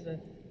fascist. It was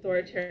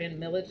authoritarian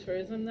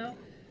militarism, though.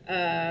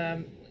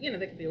 They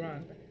could be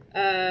wrong.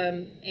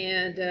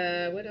 And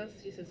what else?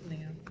 You said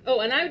something else.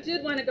 Oh, and I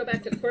did want to go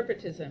back to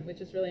corporatism,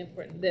 which is really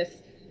important.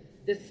 This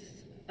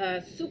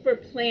super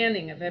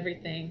planning of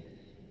everything,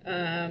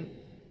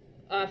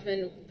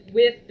 often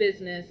with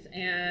business,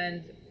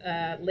 and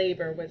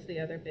labor was the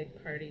other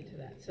big party to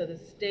that. So the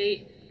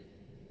state,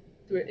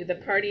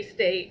 the party,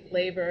 state,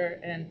 labor,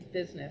 and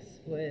business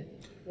would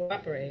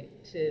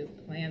cooperate to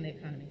plan the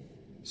economy.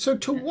 So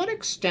to what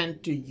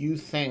extent do you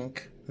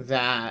think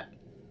that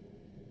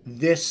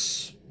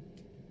this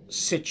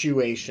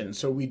situation,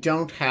 so we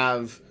don't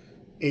have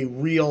a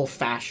real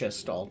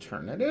fascist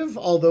alternative,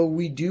 although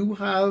we do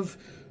have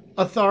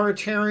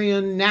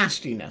authoritarian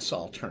nastiness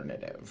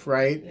alternative,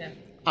 right? Yeah.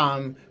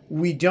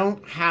 We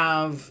don't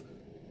have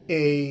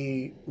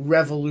a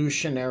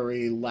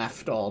revolutionary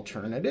left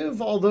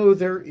alternative, although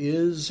there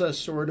is a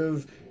sort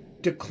of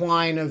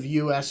decline of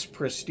U.S.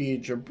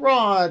 prestige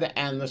abroad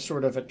and the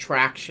sort of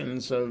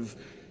attractions of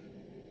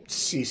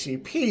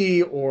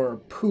CCP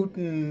or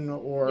Putin,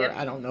 or yep.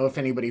 I don't know if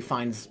anybody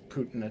finds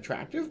Putin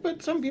attractive,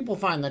 but some people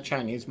find the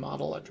Chinese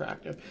model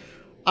attractive.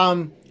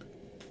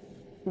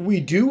 We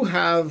do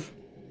have,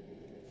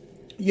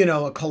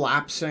 a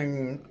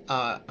collapsing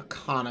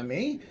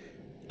economy.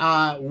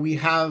 We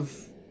have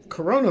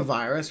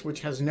coronavirus,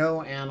 which has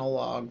no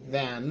analog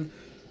then.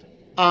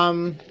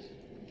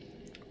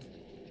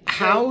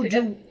 How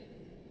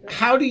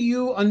do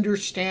you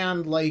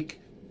understand, like,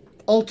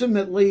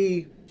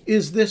 ultimately,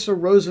 is this a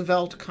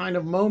Roosevelt kind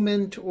of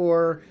moment,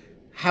 or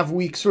have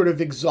we sort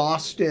of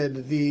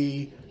exhausted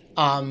the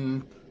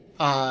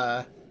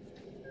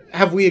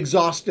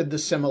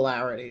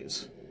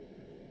similarities?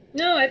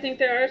 No, I think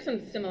there are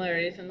some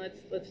similarities, and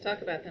let's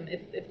talk about them.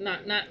 If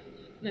not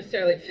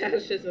necessarily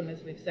fascism,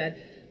 as we've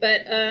said,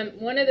 but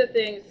one of the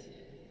things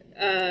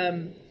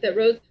that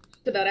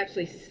Roosevelt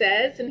actually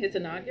says in his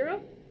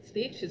inaugural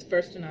speech, his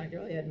first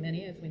inaugural, he had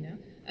many, as we know,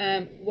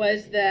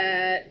 was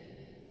that,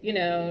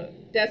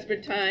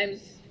 desperate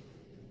times,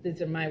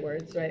 these are my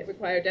words, right,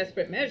 require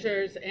desperate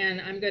measures,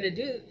 and I'm going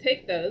to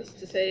take those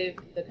to save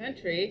the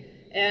country.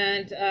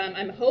 And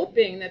I'm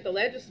hoping that the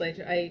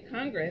legislature,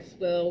 Congress,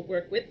 will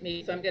work with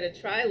me, so I'm going to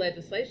try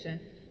legislation.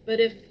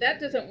 But if that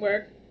doesn't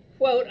work,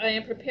 quote, I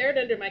am prepared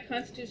under my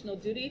constitutional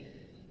duty,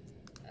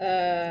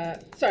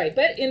 but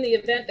in the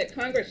event that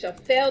Congress shall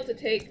fail to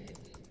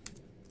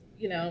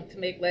to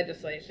make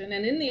legislation,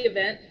 and in the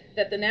event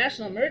that the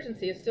national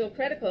emergency is still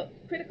critical,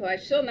 I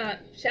shall not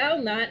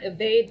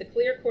evade the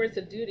clear course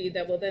of duty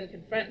that will then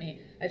confront me.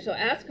 I shall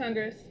ask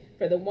Congress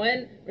for the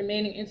one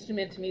remaining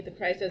instrument to meet the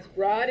crisis,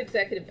 broad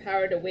executive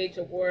power to wage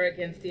a war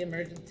against the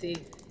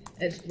emergency,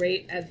 as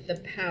great as the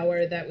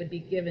power that would be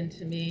given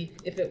to me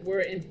if it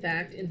were in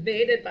fact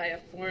invaded by a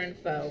foreign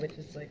foe, which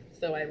is like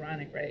so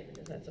ironic, right?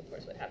 Because that's of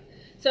course what happened.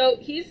 So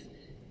he's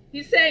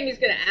saying he's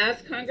going to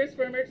ask Congress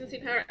for emergency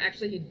power.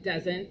 Actually, he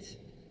doesn't.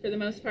 For the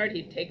most part,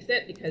 he takes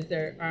it because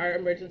there are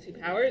emergency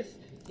powers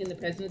in the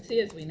presidency,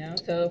 as we know.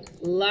 So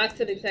lots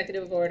of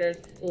executive orders,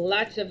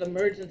 lots of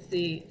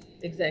emergency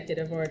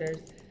executive orders.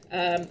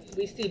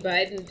 We see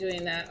Biden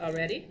doing that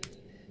already.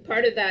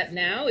 Part of that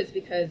now is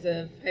because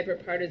of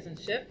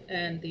hyperpartisanship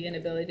and the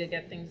inability to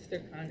get things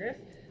through Congress.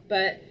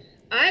 But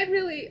I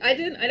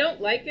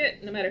don't like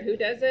it, no matter who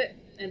does it.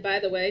 And by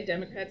the way,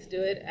 Democrats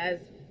do it as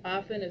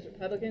often as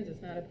Republicans.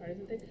 It's not a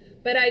partisan thing.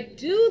 But I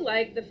do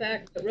like the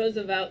fact that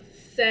Roosevelt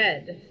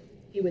said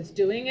he was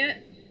doing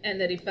it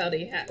and that he felt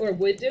he had or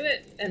would do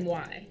it, and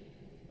why.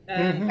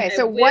 Okay,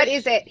 so what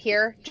is it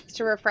here, just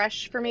to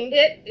refresh for me?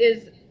 It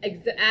is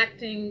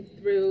acting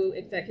through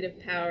executive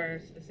power,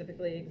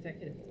 specifically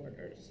executive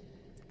orders.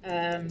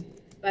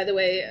 By the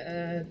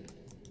way,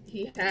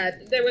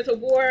 there was a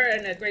war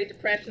and a Great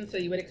Depression, so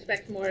you would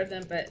expect more of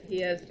them, but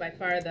he has by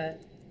far the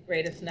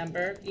greatest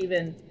number,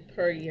 even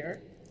per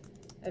year,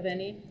 of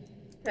any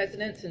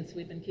president since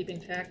we've been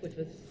keeping track, which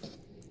was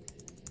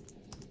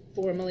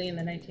formally in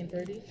the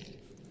 1930s.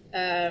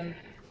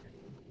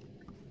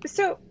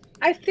 So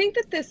I think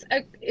that this,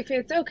 if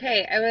it's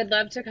okay, I would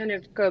love to kind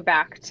of go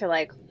back to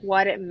like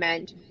what it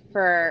meant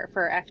for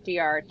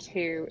FDR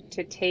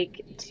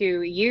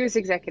to use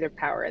executive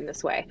power in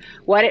this way,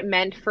 what it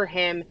meant for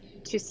him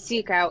to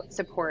seek out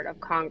support of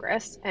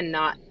Congress and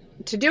not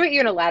to do it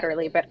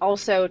unilaterally, but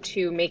also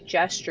to make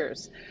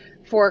gestures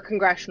for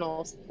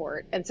congressional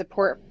support and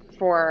support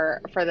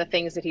for the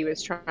things that he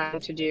was trying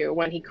to do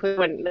when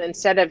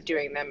instead of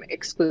doing them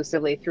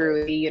exclusively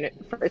through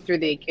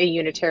a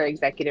unitary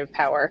executive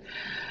power.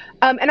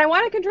 And I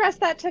want to contrast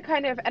that to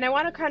I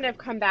want to kind of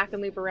come back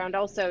and loop around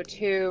also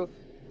to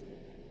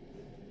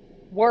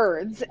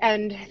words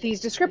and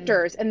these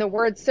descriptors and the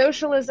word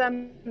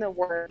socialism, and the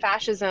word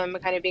fascism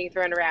kind of being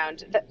thrown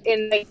around.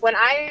 When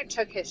I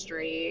took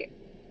history,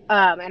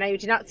 And I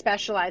do not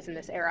specialize in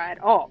this era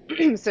at all.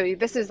 So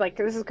this is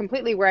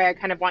completely where I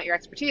kind of want your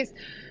expertise.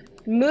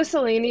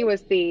 Mussolini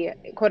was the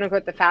quote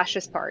unquote the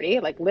fascist party,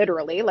 like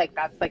literally, like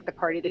that's like the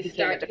party that he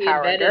came into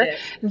power under.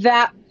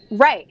 That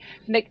right,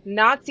 like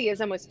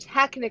Nazism was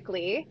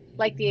technically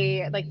like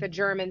the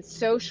German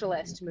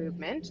socialist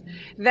movement.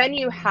 Then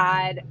you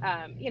had,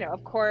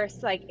 of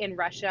course, like in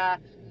Russia,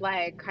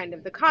 like kind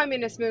of the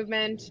communist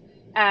movement.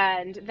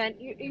 And then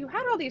you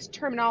had all these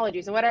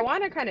terminologies. And what I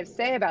want to kind of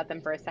say about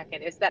them for a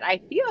second is that I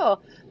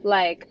feel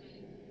like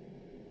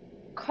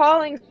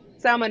calling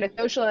someone a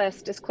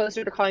socialist is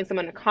closer to calling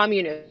someone a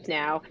communist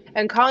now,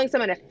 and calling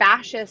someone a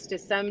fascist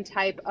is some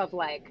type of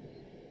like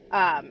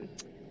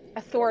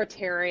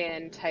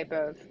authoritarian type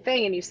of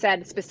thing. And you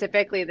said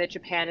specifically that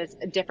Japan is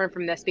different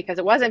from this because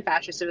it wasn't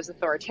fascist, it was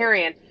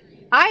authoritarian.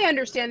 I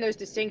understand those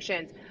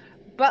distinctions,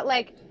 but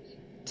like,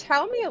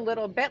 tell me a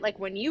little bit, like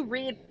when you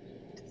read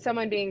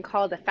someone being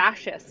called a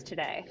fascist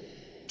today,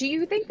 do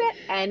you think that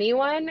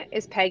anyone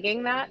is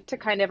pegging that to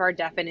kind of our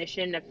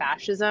definition of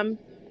fascism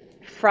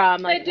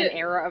from like an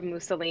era of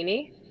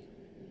Mussolini?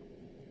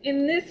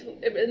 In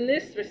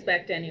this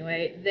respect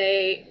anyway,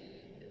 they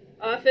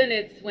often,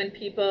 it's when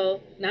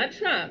people, not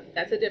Trump,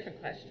 that's a different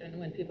question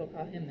when people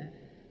call him that,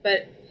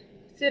 but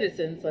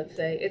citizens, let's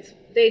say,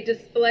 they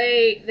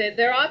display that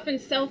they're often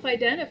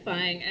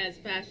self-identifying as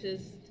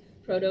fascist,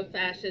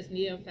 proto-fascist,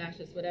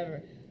 neo-fascist,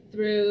 whatever,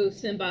 through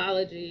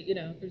symbology,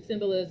 through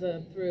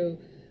symbolism, through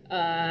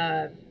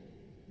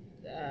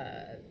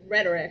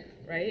rhetoric,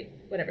 right?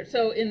 Whatever.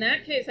 So in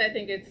that case, I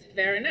think it's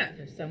fair enough.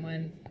 If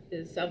someone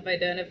is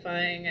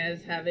self-identifying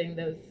as having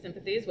those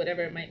sympathies,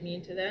 whatever it might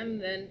mean to them,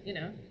 then,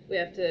 we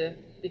have to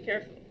be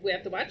careful. We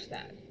have to watch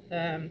that.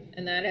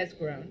 And that has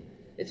grown.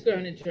 It's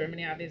grown in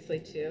Germany, obviously,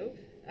 too,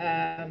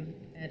 and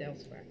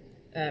elsewhere,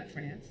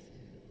 France.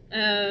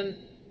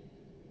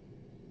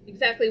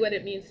 Exactly what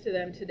it means to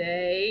them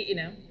today,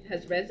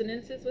 has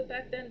resonances with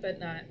back then, but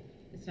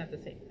it's not the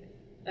same thing.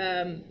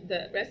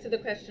 The rest of the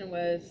question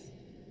was,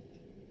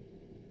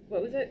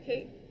 what was it,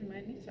 Kate?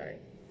 Remind me, sorry.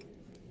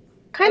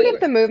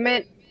 The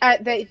movement,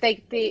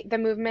 the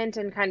movement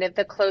and kind of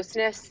the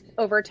closeness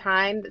over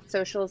time that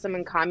socialism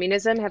and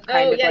communism have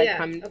come.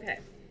 Okay,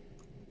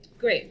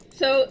 great.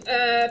 So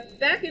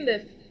back in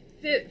the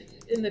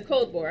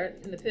Cold War,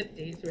 in the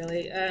 50s,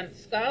 really,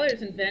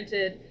 scholars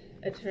invented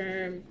a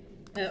term.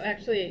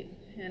 Actually,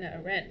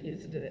 Hannah Arendt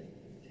used it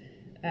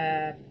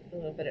a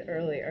little bit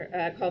earlier,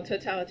 called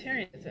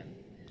totalitarianism,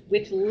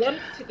 which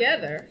lumped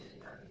together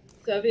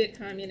Soviet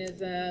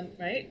communism,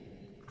 right?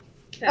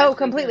 Oh,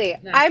 completely.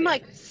 I'm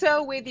like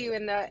so with you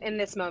in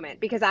this moment,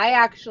 because I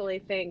actually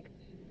think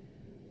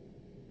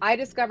I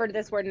discovered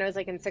this word when I was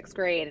like in 6th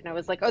grade, and I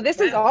was like, oh,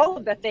 this is all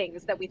of the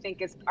things that we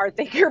think are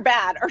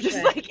bad, are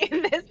just like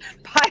in this,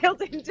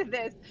 piled into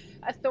this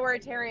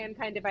authoritarian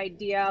kind of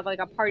idea of like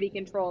a party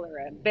control or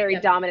a very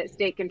dominant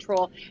state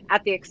control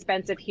at the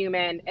expense of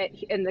human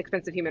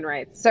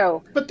rights.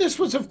 So, but this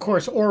was, of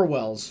course,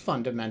 Orwell's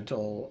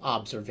fundamental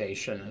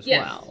observation as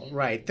well,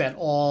 right? That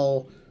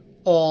all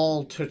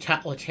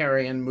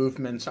totalitarian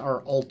movements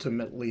are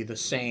ultimately the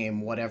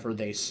same, whatever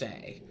they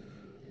say.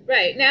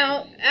 Right.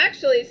 Now,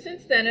 actually,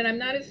 since then, and I'm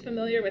not as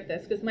familiar with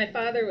this because my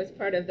father was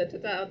part of the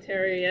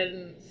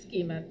totalitarian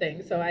schema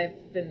thing, so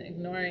I've been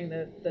ignoring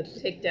the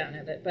takedown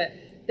of it. But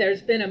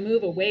there's been a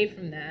move away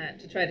from that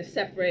to try to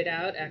separate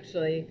out,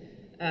 actually,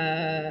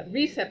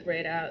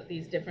 re-separate out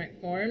these different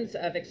forms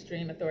of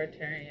extreme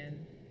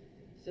authoritarian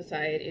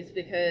societies,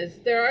 because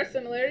there are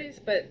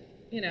similarities, but,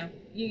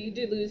 you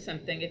do lose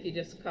something if you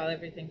just call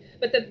everything.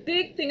 But the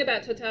big thing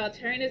about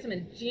totalitarianism,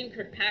 and Jean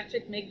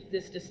Kirkpatrick made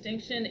this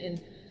distinction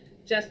in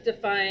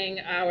justifying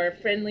our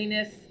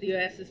friendliness, the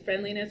U.S.'s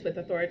friendliness with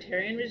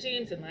authoritarian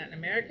regimes in Latin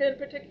America in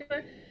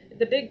particular.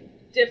 The big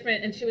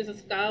difference, and she was a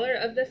scholar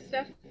of this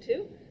stuff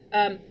too,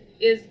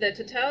 is that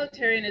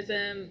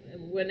totalitarianism,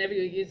 whenever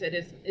you use it,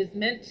 is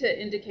meant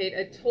to indicate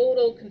a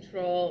total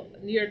control,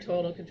 near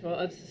total control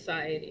of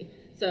society.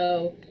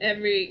 So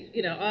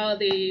all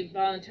the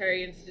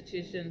voluntary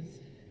institutions,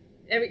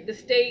 the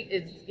state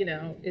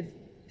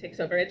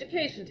takes over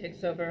education,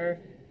 takes over,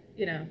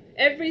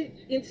 every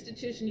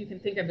institution you can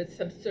think of is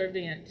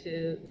subservient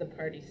to the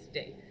party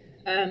state.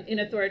 In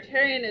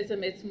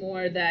authoritarianism, it's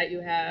more that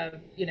you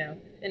have,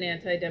 an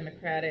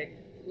anti-democratic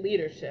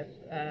leadership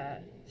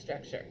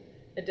structure.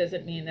 It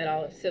doesn't mean that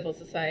all of civil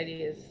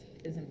society is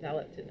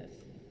enveloped in this.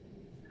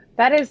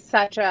 That is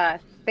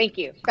thank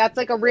you. That's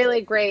like a really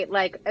great,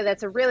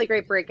 that's a really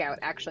great breakout,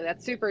 actually.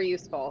 That's super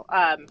useful.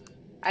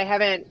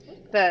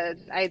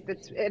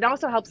 It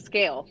also helps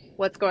scale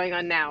what's going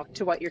on now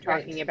to what you're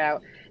talking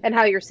about, and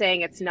how you're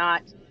saying it's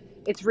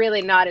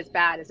really not as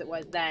bad as it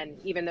was then,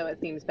 even though it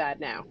seems bad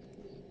now.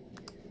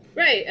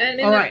 Right. And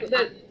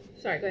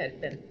sorry, go ahead,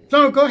 Ben.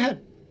 No, go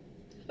ahead.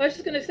 I was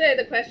just going to say,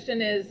 the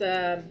question is,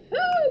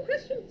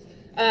 questions.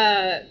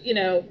 A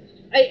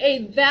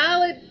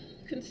valid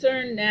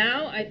concern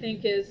now, I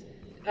think, is,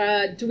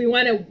 do we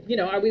want to,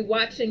 are we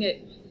watching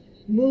it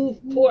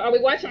are we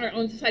watching our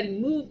own society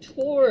move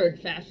toward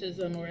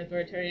fascism or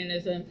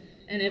authoritarianism?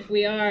 And if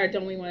we are,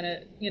 don't we want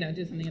to,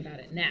 do something about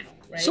it now,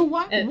 right? So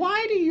why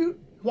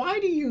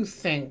do you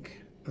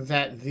think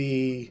that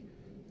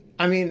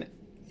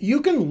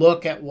you can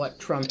look at what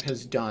Trump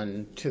has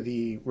done to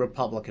the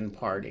Republican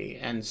Party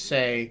and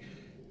say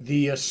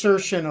the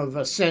assertion of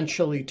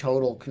essentially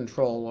total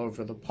control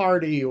over the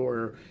party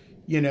or,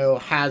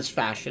 has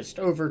fascist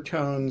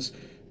overtones,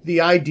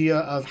 the idea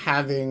of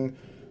having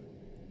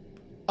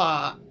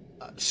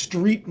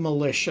street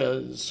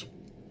militias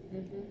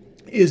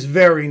is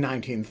very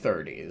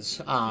 1930s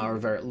or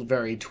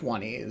very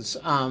 20s.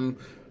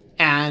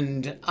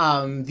 And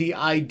the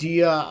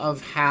idea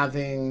of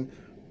having,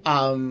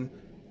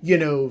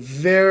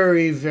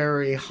 very,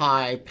 very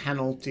high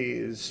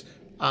penalties,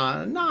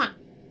 not,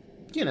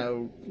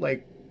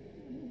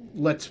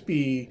 let's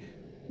be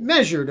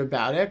measured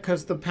about it,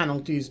 because the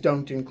penalties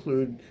don't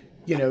include,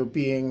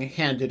 being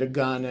handed a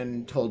gun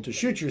and told to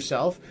shoot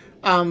yourself.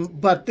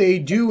 But they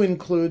do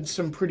include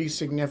some pretty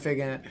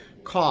significant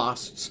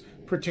costs,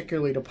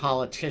 particularly to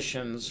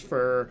politicians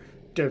for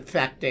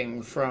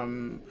defecting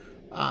from.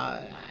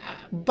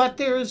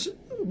 But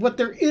what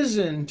there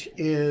isn't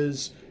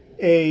is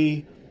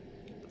a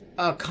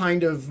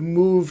kind of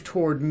move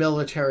toward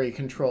military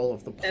control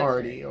of the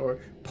party, or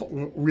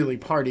really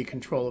party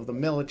control of the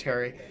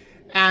military.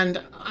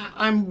 And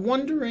I'm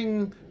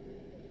wondering,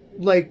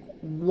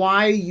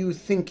 why you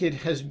think it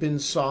has been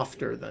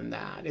softer than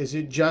that. Is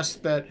it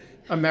just that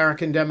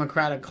American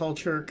democratic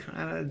culture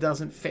kind of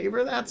doesn't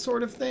favor that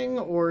sort of thing?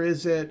 Or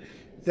is it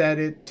that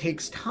it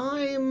takes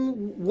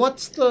time?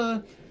 What's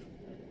the...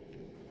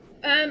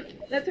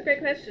 That's a great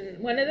question.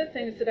 One of the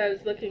things that I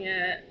was looking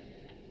at,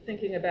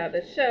 thinking about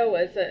this show,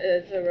 is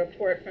a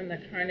report from the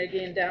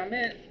Carnegie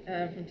Endowment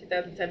from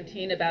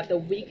 2017 about the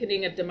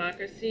weakening of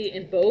democracy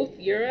in both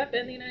Europe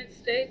and the United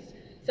States.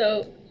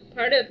 So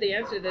part of the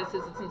answer to this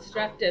is it's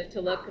instructive to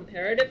look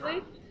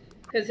comparatively,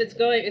 because it's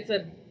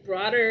a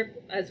broader,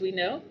 as we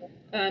know,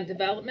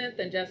 development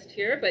than just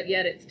here, but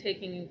yet it's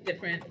taking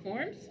different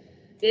forms.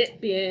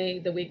 It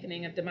being the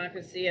weakening of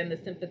democracy and the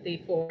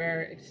sympathy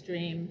for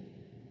extreme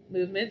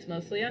movements,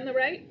 mostly on the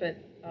right, but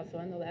also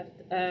on the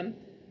left.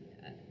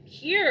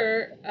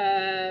 Here,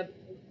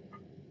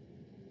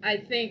 I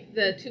think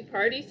the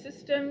two-party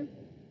system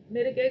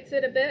mitigates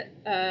it a bit,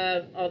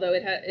 although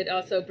it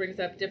also brings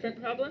up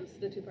different problems,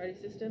 the two-party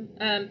system.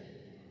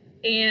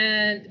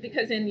 And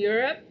because in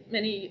Europe,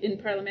 in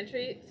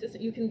parliamentary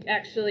system, you can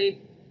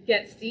actually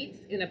get seats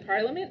in a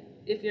parliament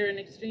if you're an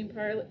extreme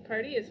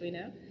party, as we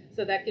know.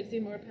 So that gives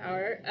you more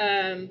power.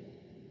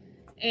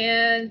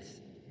 And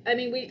I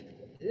mean,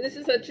 this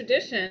is a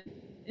tradition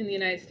in the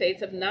United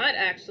States of not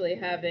actually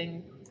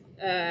having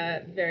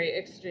very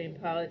extreme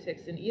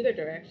politics in either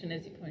direction,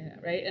 as you pointed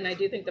out, right? And I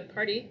do think the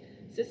party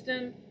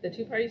system, the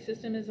two-party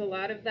system, is a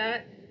lot of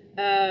that.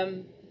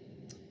 The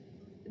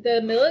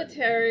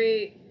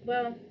military,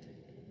 well,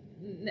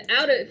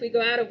 if we go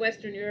out of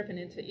Western Europe and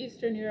into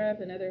Eastern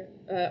Europe and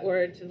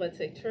or into, let's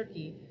say,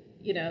 Turkey,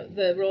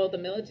 the role of the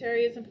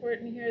military is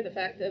important here. The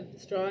fact of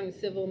strong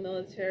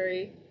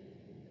civil-military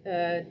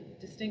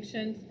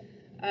distinctions,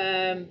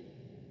 and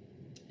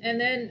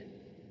then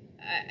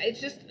it's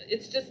just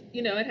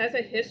it has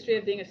a history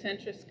of being a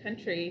centrist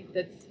country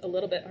that's a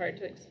little bit hard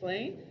to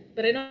explain.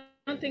 But I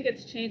don't think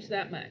it's changed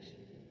that much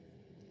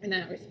in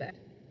that respect.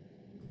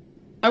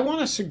 I want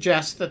to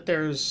suggest that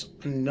there's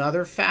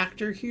another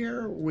factor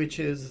here, which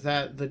is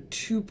that the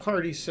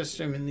two-party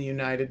system in the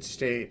United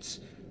States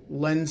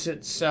lends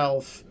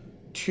itself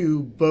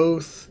to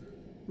both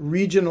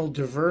regional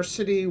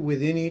diversity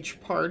within each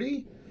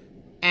party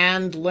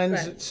and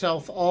lends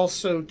itself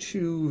also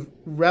to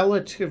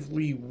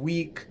relatively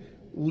weak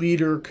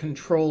leader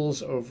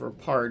controls over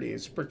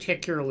parties,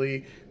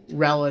 particularly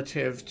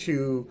relative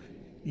to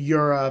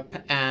Europe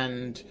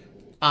and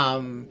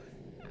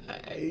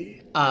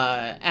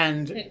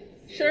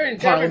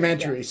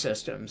parliamentary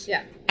systems.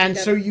 Yeah. And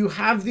so you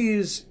have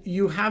these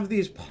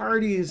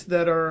parties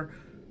that are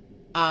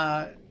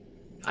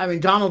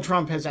Donald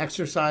Trump has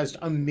exercised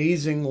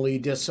amazingly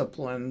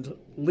disciplined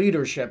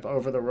leadership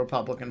over the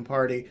Republican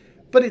Party,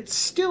 but it's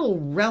still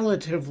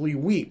relatively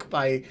weak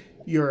by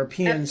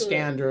European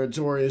standards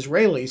or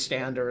Israeli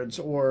standards,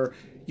 or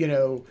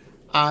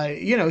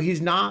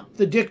he's not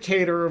the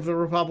dictator of the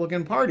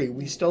Republican Party.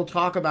 We still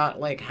talk about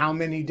how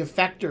many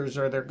defectors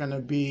are there going to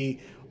be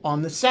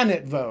on the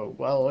Senate vote.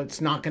 Well,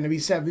 it's not going to be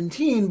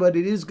 17, but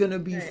it is going to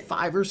be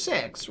 5 or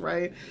 6,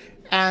 right?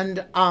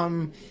 And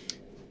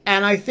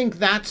I think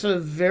that's a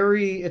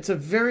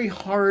very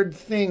hard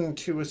thing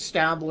to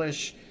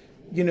establish,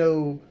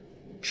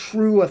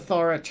 true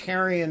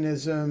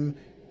authoritarianism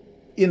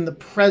in the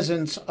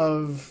presence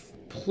of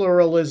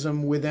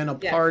pluralism within a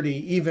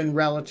party, even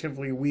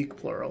relatively weak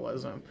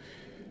pluralism.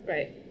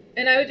 Right.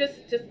 And I would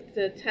just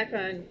to tack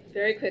on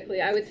very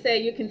quickly, I would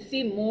say you can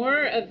see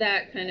more of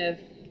that kind of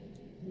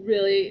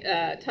really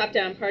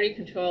top-down party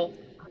control,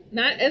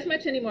 not as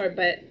much anymore,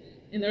 but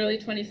in the early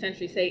 20th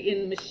century, say,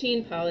 in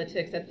machine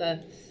politics at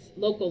the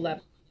local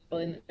level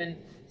in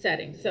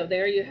settings. So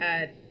there you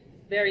had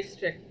very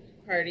strict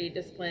party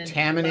discipline.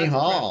 Tammany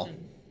Hall.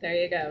 There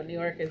you go. New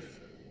York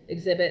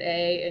Exhibit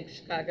A, and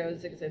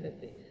Chicago's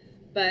Exhibit B.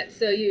 But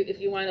so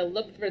if you want to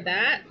look for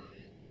that,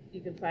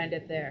 you can find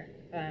it there.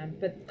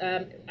 But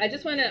I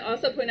just want to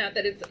also point out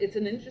that it's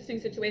an interesting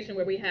situation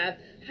where we have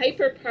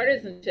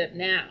hyper-partisanship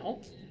now,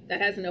 that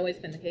hasn't always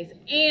been the case,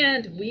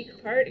 and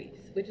weak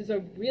parties, which is a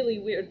really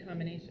weird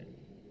combination.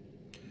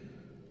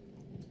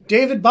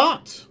 David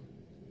Botts,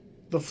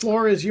 the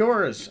floor is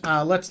yours.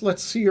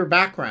 Let's see your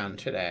background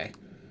today.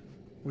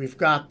 We've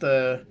got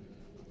the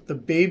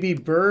baby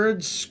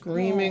birds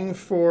screaming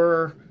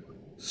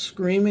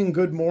screaming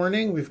good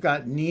morning. We've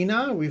got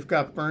Nina. We've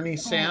got Bernie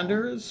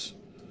Sanders.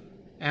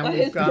 And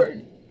we've got...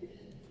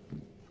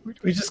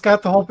 We just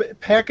got the whole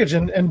package,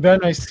 and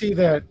Ben, I see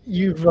that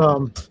you've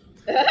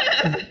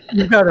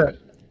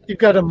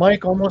got a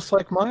mic almost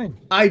like mine.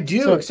 I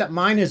do, except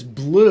mine is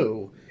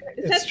blue.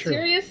 Is that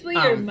seriously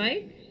your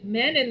mic?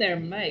 Men and their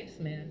mics,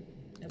 man.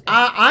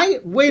 Okay.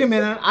 Wait a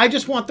minute. I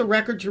just want the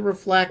record to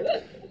reflect.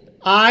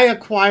 I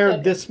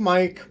acquired this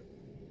mic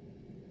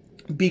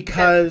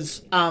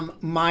because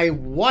my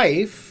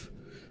wife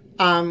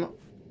and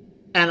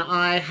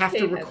I have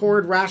to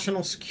record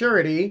Rational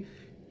Security,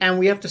 and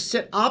we have to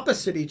sit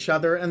opposite each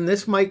other, and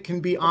this mic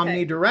can be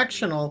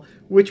omnidirectional,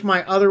 which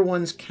my other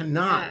ones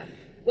cannot.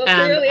 Well,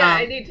 clearly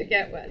I need to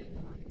get one.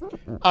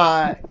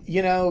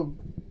 You know,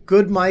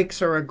 good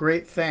mics are a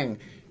great thing.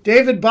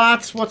 David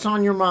Botts, what's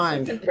on your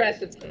mind? It's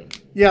impressive,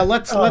 Kate. Yeah,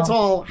 let's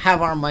all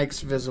have our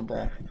mics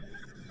visible.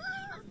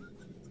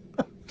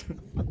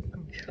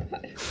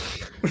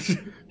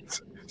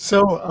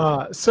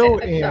 So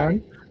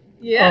Anne.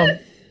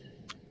 Yes.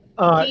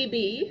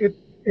 BB.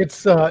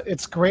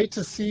 It's great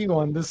to see you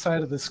on this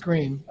side of the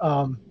screen.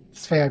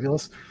 It's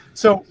fabulous.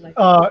 So,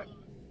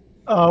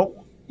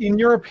 in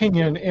your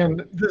opinion,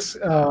 and this,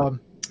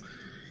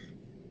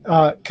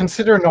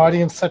 consider an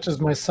audience such as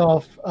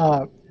myself.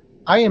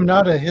 I am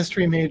not a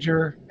history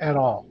major at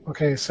all.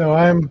 Okay, so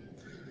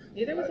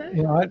Neither was I.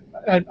 You know,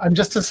 I'm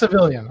just a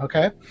civilian.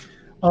 Okay,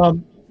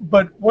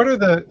 but what are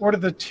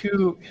the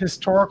two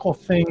historical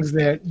things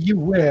that you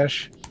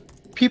wish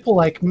people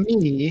like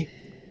me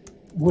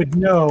would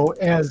know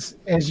as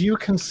you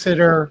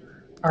consider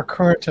our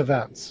current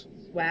events?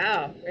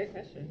 Wow, great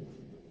question.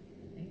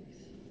 Thanks.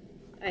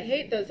 I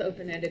hate those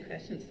open-ended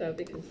questions though,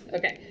 because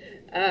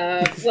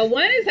well,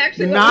 one is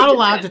actually you're not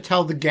allowed to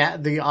tell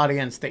the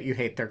audience that you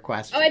hate their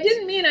questions. Oh, I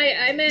didn't mean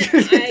I meant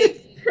I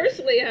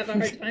personally have a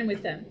hard time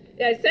with them.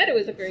 Yeah, I said it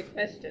was a great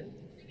question.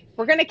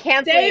 We're gonna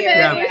cancel David,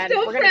 you. we're We're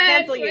still gonna friends.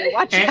 cancel you.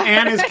 Watch out.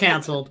 Anne is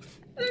canceled.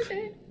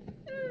 Okay,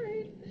 all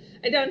right.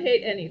 I don't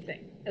hate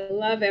anything. I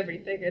love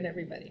everything and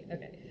everybody.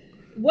 Okay.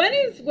 One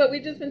is what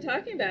we've just been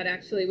talking about,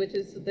 actually, which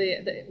is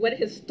what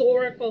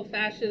historical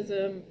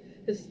fascism,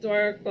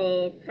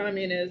 historical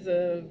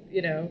communism,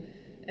 you know,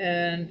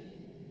 and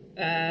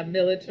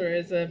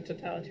militarism,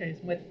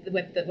 totalitarianism,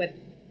 what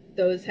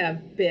those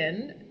have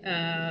been,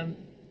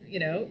 you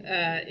know,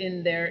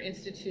 in their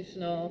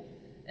institutional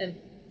and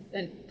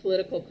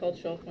political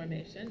cultural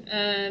formation.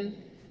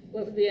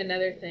 What would be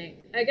another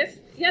thing? I guess,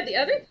 yeah, the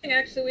other thing,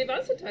 actually, we've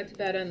also talked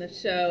about on the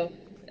show,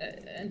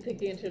 and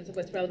thinking in terms of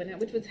what's relevant now,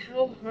 which was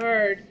how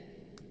hard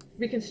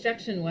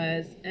Reconstruction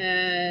was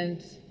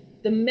and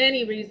the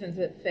many reasons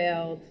it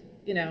failed.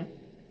 You know,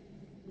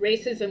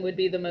 racism would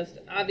be the most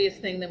obvious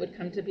thing that would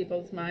come to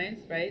people's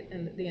minds, right?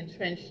 And the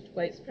entrenched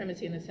white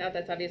supremacy in the South,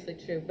 that's obviously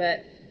true.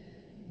 But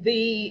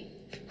the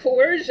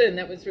coercion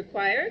that was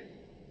required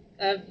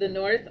of the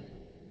North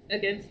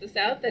against the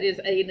South, that is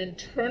an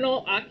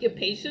internal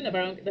occupation of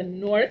our own, the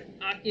North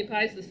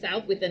occupies the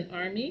South with an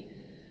army,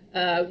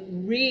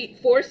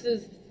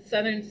 forces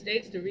Southern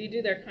states to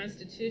redo their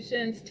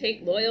constitutions,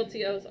 take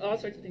loyalty oaths, all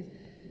sorts of things.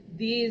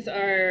 These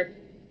are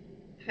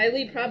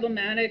highly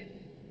problematic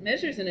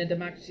measures in a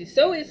democracy.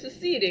 So is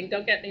seceding,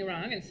 don't get me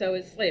wrong, and so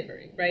is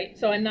slavery, right?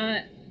 So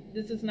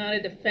this is not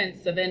a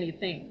defense of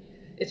anything.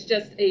 It's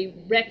just a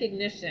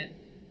recognition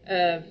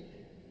of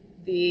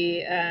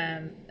the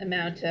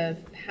amount of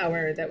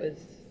power that was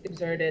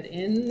exerted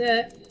in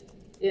the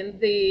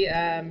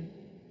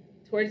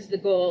towards the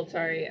goal, of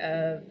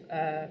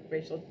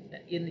racial,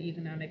 in the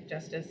economic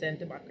justice and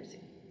democracy.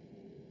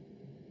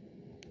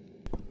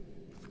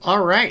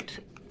 All right.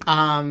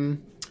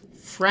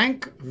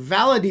 Frank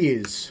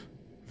Valadez,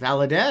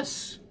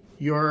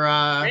 your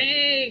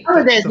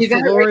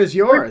the floor is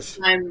yours.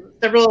 A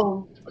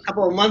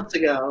couple of months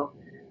ago.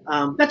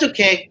 That's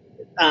okay.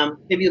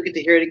 Maybe you'll get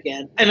to hear it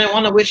again. And I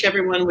want to wish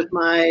everyone with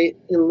my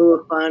In Lieu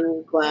of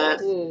Fun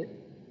class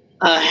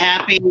a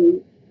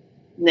happy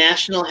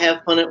National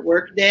Have Fun at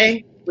Work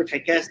Day, which I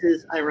guess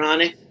is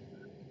ironic.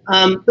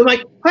 So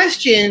my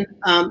question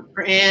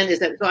for Anne is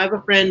that, so I have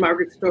a friend,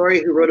 Margaret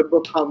Story, who wrote a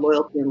book called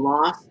Loyalty and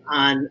Loss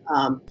on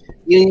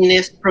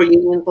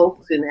pro-union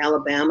folks in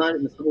Alabama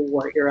in the Civil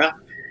War era.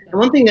 And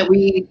one thing that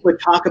we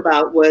would talk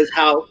about was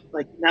how,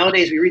 like,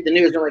 nowadays we read the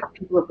news, they're like,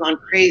 people have gone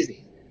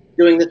crazy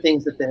doing the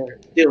things that they're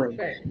doing.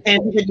 Right.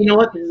 And he said, you know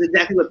what, this is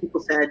exactly what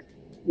people said,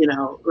 you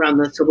know, around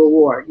the Civil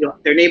War. You know,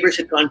 their neighbors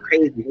had gone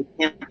crazy. They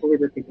can't believe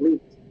what they believe.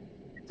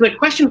 So my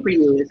question for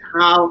you is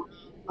how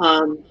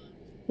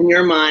in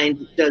your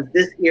mind, does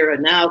this era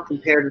now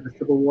compare to the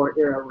Civil War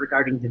era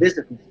regarding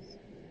divisiveness?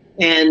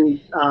 And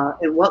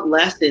what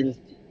lessons,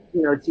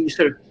 do you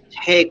sort of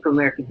take from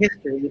American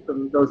history,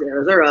 from those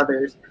eras or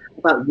others,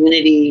 about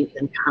unity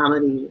and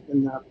comedy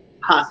and the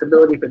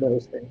possibility for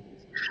those things?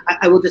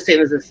 I will just say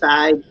as a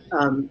side,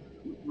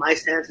 my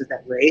sense is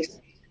that race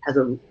has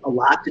a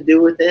lot to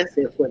do with this.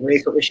 When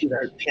racial issues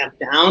are tamped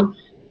down,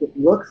 it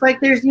looks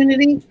like there's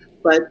unity,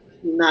 but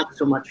not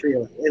so much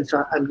really. And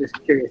so I'm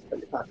just curious what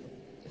your thoughts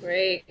are.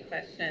 Great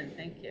question.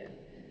 Thank you.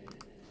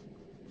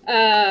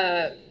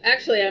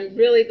 Actually, I'm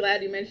really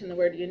glad you mentioned the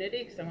word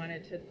unity because I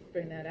wanted to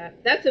bring that up.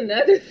 That's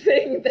another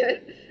thing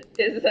that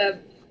is a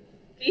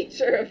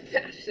feature of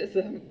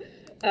fascism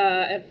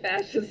and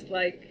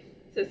fascist-like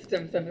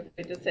systems, I'm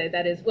afraid to say,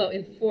 that is,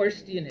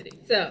 enforced unity.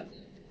 So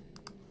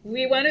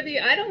we want to be,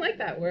 I don't like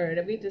that word,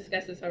 and we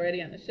discussed this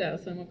already on the show,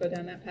 so I won't go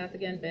down that path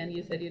again. Ben,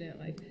 you said you didn't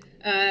like.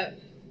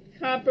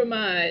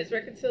 Compromise,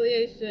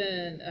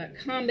 reconciliation,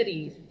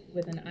 comedy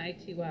with an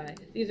I-T-Y.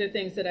 These are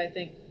things that I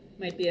think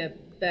might be a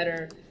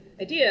better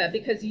idea,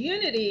 because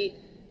unity,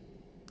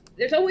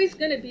 there's always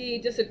going to be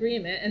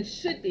disagreement, and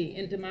should be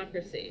in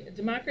democracy.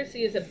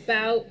 Democracy is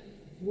about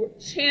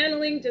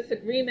channeling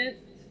disagreement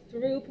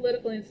through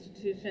political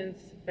institutions,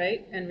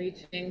 right, and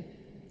reaching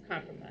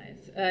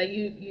compromise.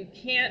 You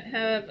can't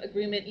have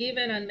agreement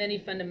even on many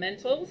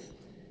fundamentals,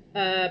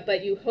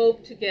 but you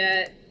hope to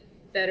get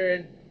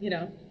better,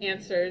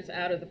 answers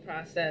out of the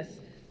process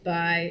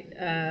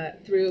by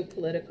through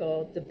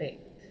political debate.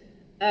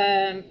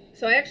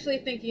 So I actually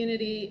think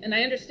unity, and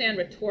I understand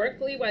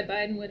rhetorically why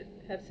Biden would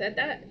have said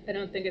that. I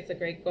don't think it's a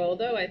great goal,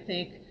 though. I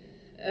think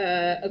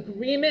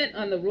agreement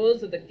on the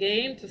rules of the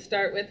game to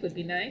start with would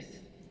be nice.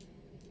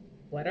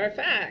 What are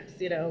facts?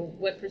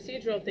 What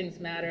procedural things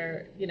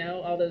matter?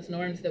 All those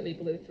norms that we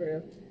blew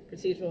through,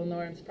 procedural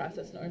norms,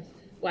 process norms.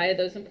 Why are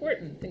those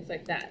important? Things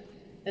like that.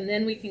 And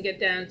then we can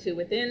get down to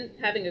within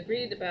having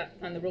agreed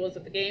on the rules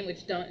of the game,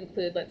 which don't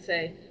include, let's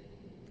say,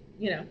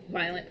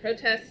 violent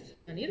protests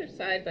on either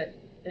side,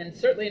 and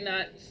certainly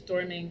not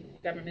storming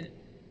government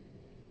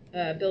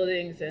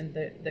buildings and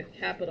the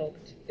Capitol in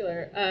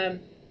particular.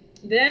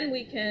 Then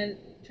we can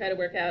try to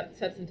work out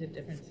substantive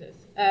differences.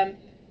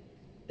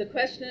 The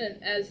question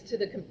as to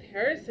the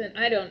comparison,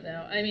 I don't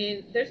know. I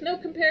mean, there's no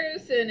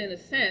comparison in a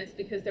sense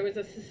because there was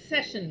a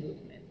secession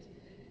movement.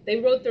 They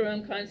wrote their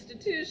own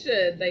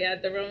constitution. They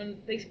had their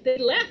own, they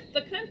left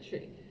the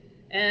country.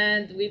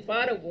 And we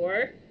fought a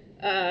war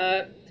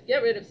to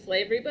get rid of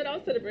slavery, but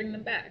also to bring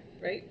them back,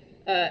 right?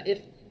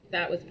 If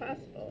that was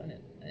possible. And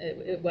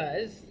it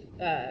was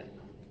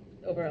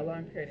over a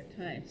long period of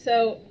time.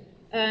 So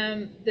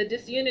the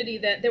disunity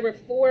that there were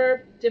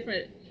 4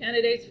 different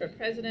candidates for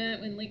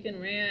president when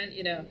Lincoln ran,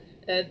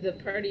 the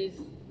parties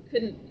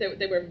couldn't,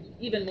 they were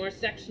even more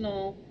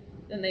sectional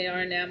than they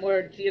are now,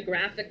 more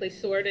geographically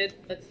sorted,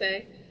 let's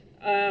say.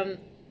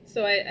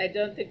 So I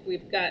don't think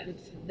we've gotten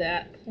to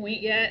that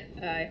point yet.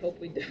 I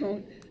hope we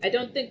don't. I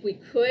don't think we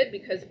could,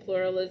 because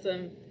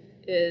pluralism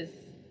is,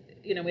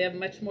 we have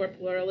much more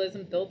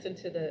pluralism built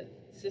into the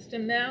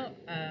system now,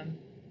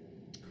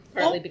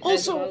 partly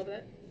because of all of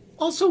that.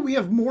 Also, we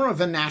have more of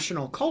a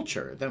national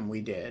culture than we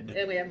did.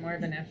 Yeah, we have more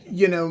of a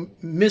national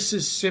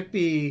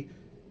Mississippi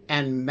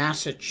and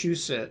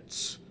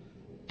Massachusetts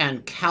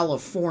and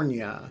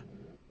California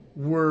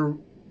were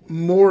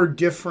more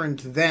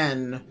different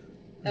then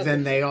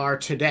than they are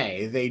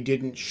today. They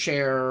didn't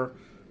share,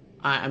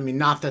 I mean,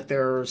 not that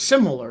they're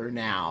similar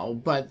now,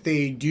 but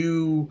they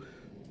do,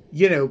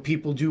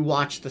 people do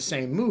watch the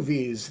same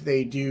movies.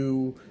 They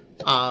do,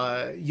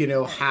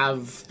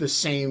 have the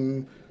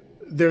same...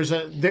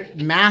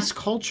 mass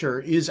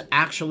culture is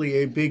actually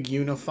a big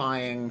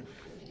unifying,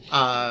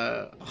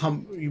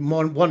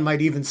 one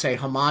might even say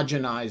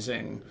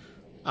homogenizing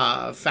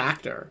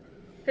factor.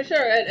 For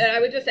sure, and I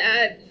would just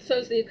add,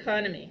 so's the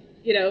economy.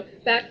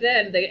 Back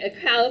then, the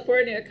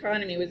California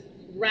economy was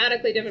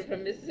radically different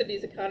from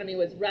Mississippi's economy,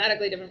 was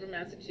radically different from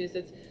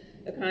Massachusetts'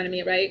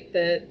 economy, right?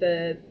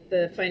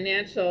 The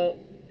financial,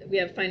 we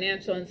have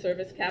financial and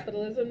service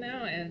capitalism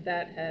now, and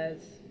that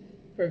has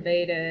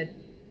pervaded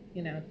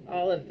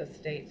all of the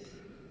states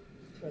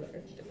to a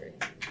large degree.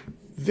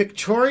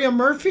 Victoria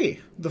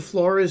Murphy, the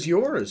floor is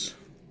yours.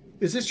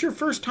 Is this your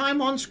first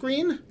time on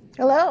screen?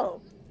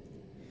 Hello.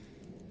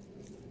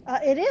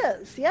 It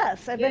is,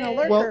 yes. I've been a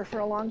lurker for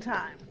a long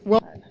time.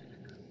 Well,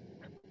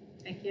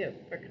 thank you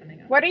for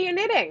coming on. What are you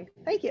knitting?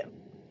 Thank you.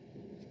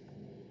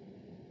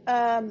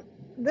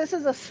 This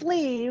is a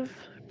sleeve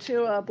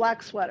to a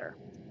black sweater,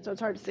 so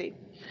it's hard to see.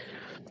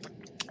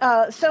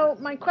 So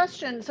my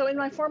question, in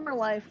my former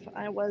life,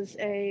 I was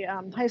a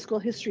high school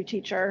history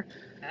teacher,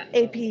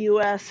 AP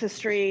US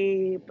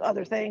history,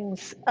 other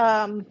things.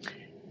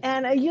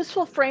 And a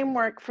useful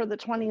framework for the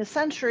 20th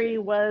century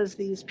was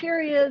these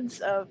periods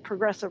of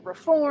progressive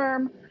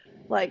reform,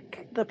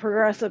 like the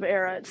progressive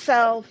era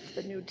itself,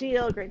 the New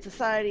Deal, Great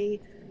Society,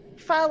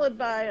 followed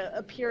by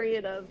a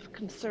period of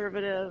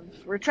conservative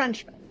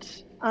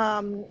retrenchment.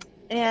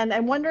 And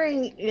I'm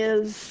wondering,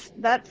 is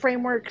that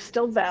framework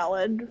still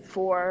valid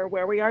for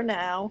where we are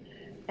now?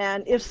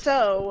 And if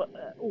so,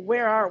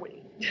 where are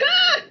we?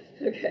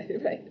 Okay,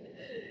 right.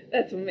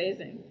 That's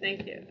amazing.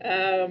 Thank you.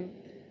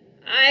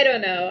 I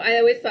don't know. I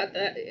always thought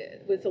that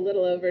it was a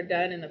little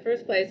overdone in the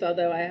first place,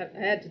 although I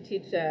had to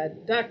teach a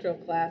doctoral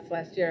class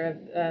last year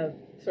of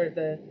sort of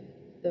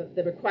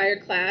the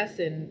required class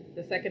in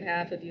the second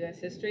half of U.S.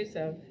 history,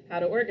 so how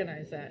to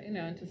organize that,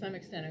 and to some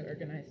extent I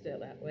organized it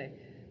that way.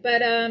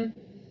 But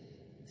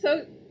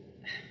so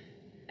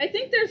I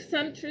think there's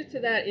some truth to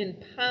that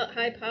in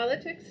high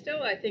politics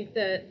still. I think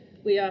that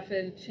we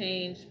often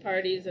change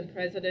parties and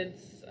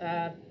presidents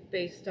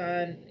based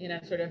on,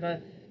 sort of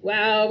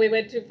wow, we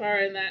went too far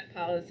in that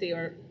policy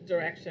or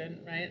direction,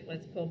 right?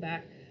 Let's pull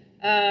back.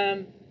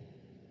 But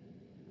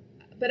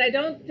I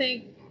don't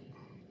think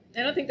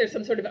there's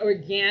some sort of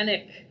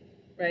organic,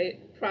 right,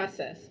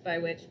 process by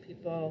which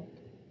people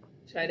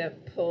try to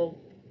pull,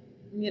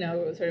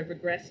 sort of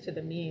regress to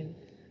the mean.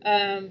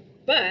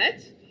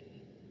 But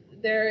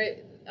there,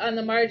 on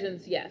the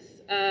margins, yes.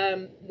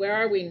 Where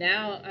are we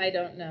now? I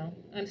don't know.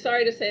 I'm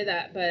sorry to say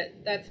that, but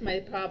that's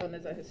my problem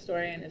as a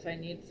historian, is I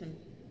need some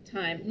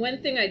time.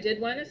 One thing I did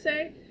want to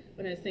say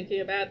when I was thinking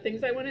about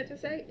things I wanted to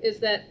say is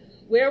that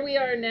where we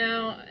are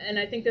now, and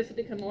I think this will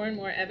become more and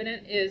more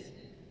evident, is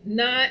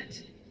not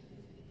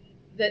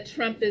that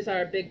Trump is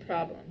our big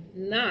problem.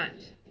 Not.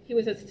 He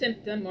was a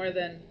symptom more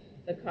than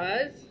the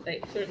cause.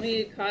 Like,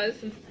 certainly caused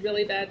some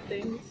really bad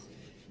things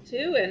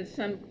too, and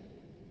some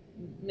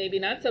maybe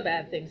not so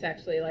bad things,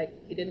 actually, like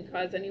he didn't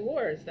cause any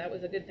wars. That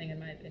was a good thing in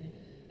my opinion.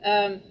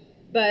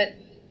 But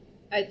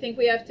I think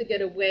we have to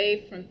get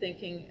away from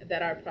thinking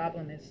that our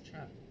problem is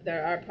Trump.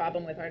 Our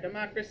problem with our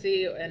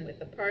democracy and with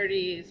the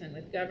parties and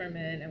with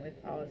government and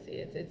with policy.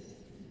 It's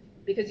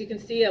because you can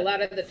see a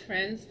lot of the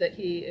trends that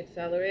he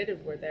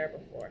accelerated were there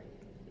before.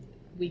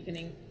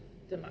 Weakening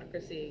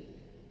democracy,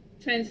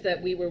 trends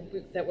that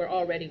were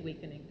already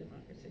weakening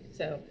democracy.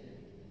 So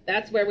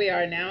that's where we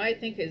are now, I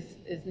think,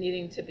 is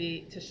needing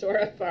to shore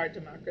up our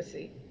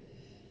democracy.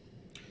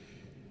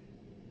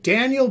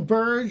 Daniel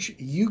Burge,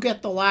 you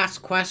get the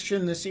last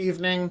question this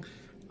evening.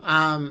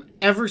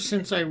 Ever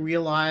since I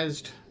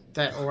realized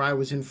that, or I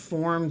was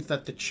informed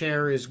that the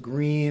chair is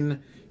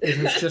green, it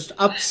has just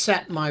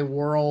upset my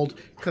world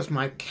because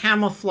my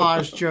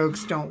camouflage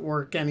jokes don't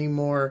work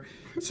anymore.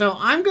 So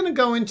I'm going to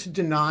go into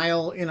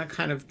denial in a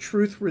kind of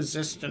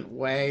truth-resistant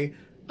way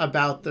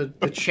about the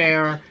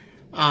chair.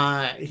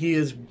 He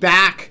is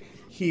back.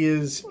 He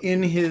is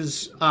in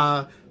his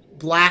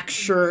black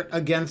shirt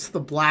against the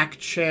black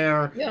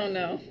chair. Oh,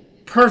 no.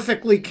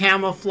 Perfectly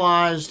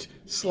camouflaged,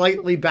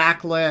 slightly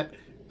backlit,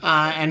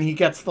 and he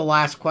gets the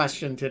last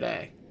question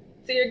today.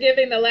 So you're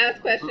giving the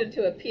last question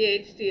to a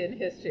PhD in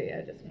history,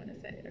 I just want to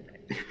say.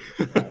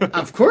 Okay.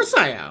 Of course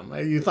I am.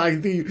 You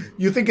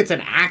think it's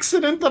an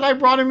accident that I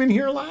brought him in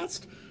here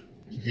last?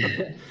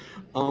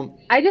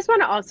 I just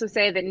want to also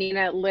say that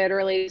Nina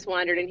literally just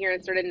wandered in here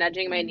and started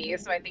nudging my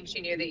knees, so I think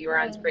she knew that you were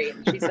on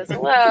screen. She says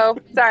hello.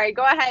 Sorry,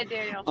 go ahead,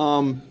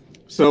 Daniel.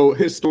 So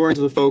historians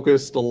have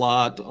focused a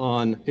lot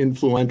on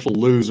influential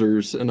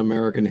losers in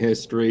American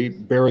history.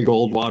 Barry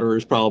Goldwater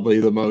is probably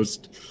the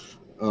most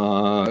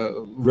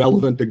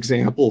relevant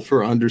example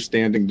for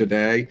understanding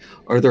today.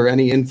 Are there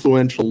any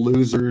influential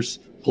losers,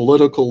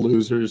 political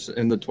losers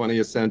in the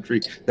 20th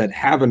century that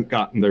haven't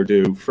gotten their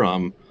due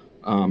from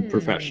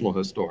professional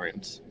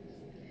historians?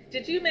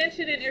 Did you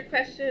mention in your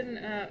question,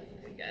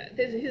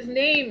 his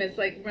name is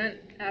like run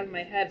out of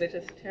my head, which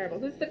is terrible.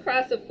 Who's the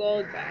Cross of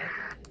Gold guy?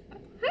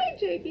 Hi,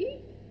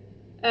 JB.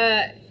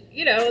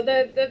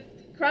 The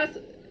cross,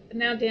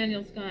 now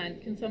Daniel's gone.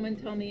 Can someone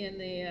tell me in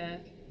the,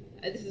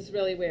 this is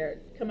really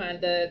weird. Come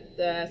on,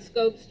 the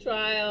Scopes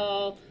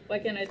trial. Why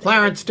can't I?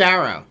 Clarence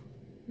Darrow.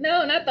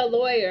 No, not the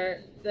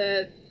lawyer.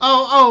 Williams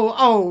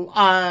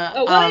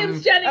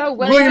Jennings.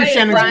 Williams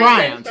Jennings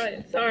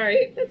Bryant.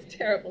 Sorry, that's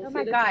terrible. Oh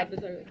my God!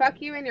 Fuck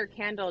you and your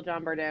candle,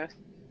 John Bordeaux.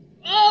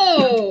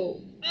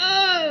 Oh,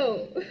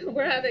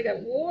 we're having a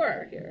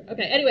war here.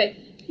 Okay, anyway,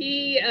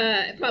 he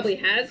probably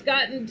has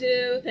gotten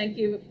due. Thank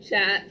you,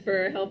 chat,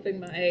 for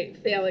helping my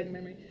failing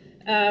memory.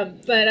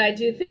 But I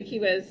do think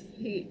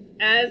he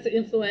as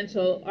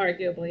influential,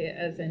 arguably,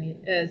 as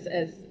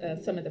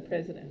some of the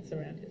presidents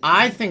around his time.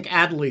 I think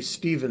Adlai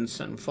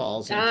Stevenson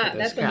falls into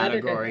this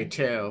category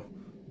too.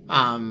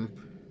 Not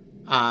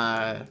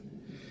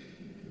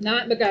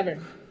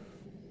McGovern.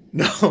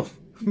 No.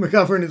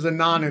 McGovern is a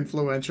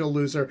non-influential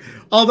loser.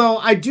 Although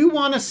I do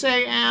want to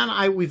say,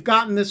 Anne, we've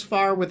gotten this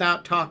far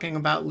without talking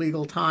about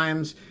Legal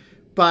Times,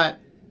 but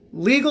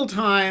Legal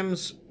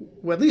Times,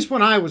 well, at least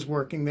when I was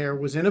working there,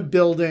 was in a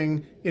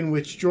building in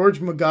which George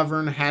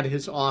McGovern had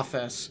his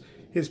office,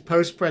 his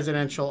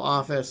post-presidential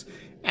office,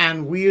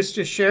 and we used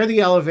to share the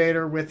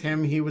elevator with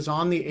him. He was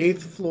on the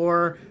 8th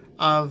floor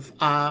of,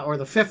 or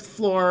the 5th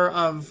floor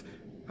of,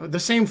 the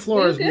same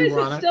floor as we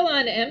were on it. Still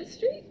on M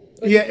Street?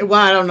 Yeah, well,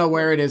 I don't know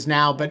where it is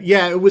now, but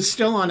yeah, it was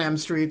still on M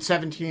Street,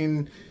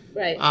 17,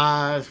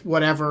 right.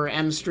 Whatever,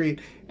 M Street,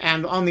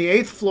 and on the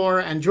 8th floor,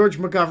 and George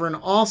McGovern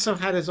also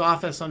had his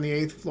office on the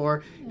 8th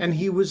floor, and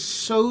he was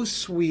so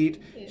sweet.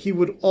 He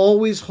would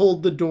always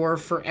hold the door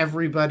for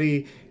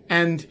everybody,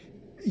 and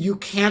you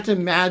can't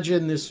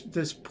imagine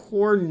this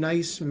poor,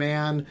 nice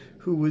man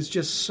who was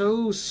just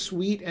so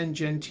sweet and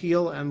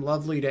genteel and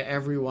lovely to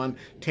everyone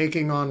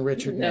taking on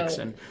Richard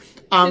Nixon.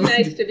 Too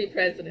nice to be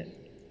president.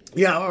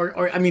 Yeah,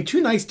 or I mean,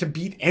 too nice to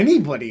beat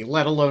anybody,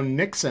 let alone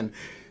Nixon.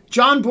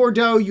 John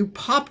Bordeaux, you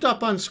popped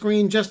up on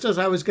screen just as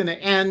I was going to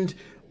end.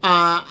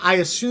 I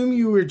assume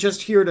you were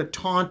just here to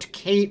taunt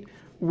Kate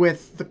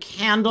with the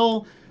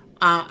candle.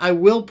 I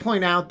will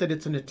point out that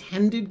it's an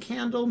attended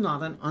candle,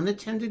 not an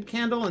unattended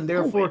candle, and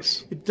therefore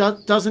it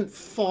doesn't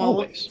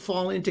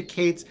fall into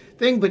Kate's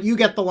thing. But you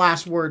get the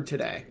last word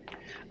today.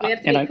 We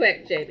have to be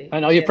quick, JB. I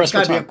know you're pressed for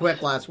time. It's got to be a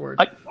quick last word.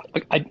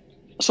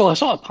 So I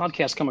saw a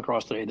podcast come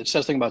across today that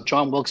says something about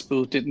John Wilkes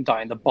Booth didn't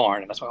die in the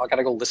barn, and that's why I got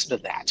to go listen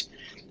to that.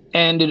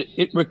 And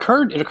it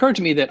occurred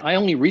to me that I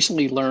only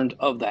recently learned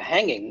of the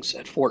hangings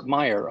at Fort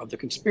Myer of the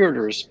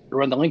conspirators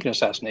around the Lincoln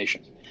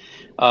assassination.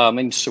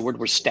 And Seward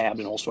was stabbed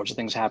and all sorts of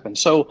things happened.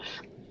 So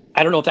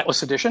I don't know if that was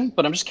sedition,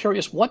 but I'm just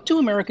curious, what do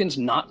Americans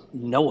not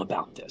know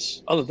about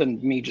this, other than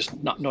me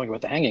just not knowing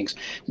about the hangings?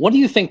 What do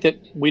you think that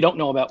we don't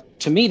know about?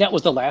 To me, that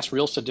was the last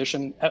real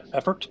sedition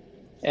effort.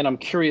 And I'm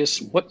curious,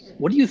 what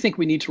do you think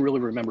we need to really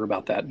remember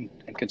about that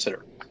and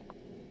consider?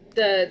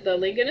 The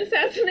Lincoln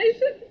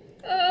assassination?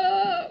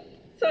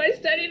 So I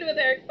studied with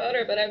Eric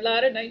Fodor, but I'm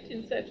not a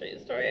 19th century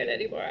historian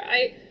anymore.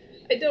 I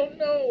don't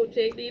know,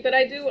 JB, but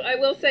I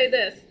will say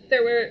this.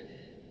 There were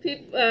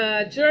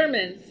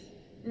Germans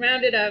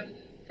rounded up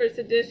for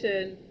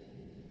sedition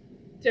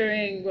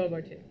during World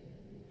War II.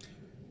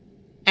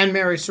 And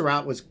Mary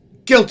Surratt was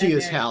guilty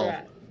as hell.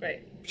 Surratt,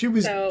 right. She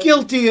was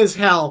guilty as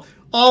hell.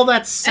 All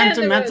that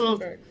sentimental,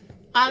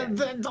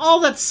 all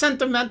that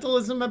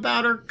sentimentalism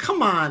about her.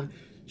 Come on.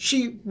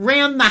 She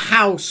ran the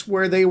house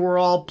where they were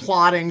all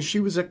plotting. She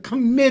was a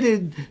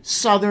committed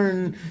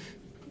Southern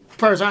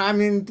person. I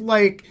mean,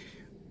 like,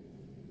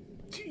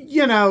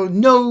 you know,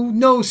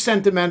 no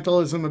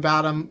sentimentalism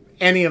about them,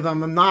 any of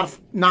them. I'm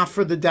not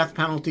for the death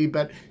penalty,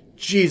 but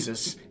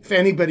Jesus, if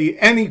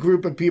any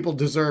group of people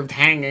deserved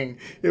hanging,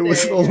 it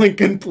was the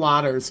Lincoln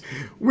plotters.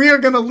 We are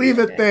going to leave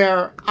it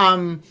there.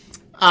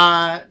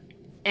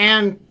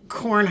 Anna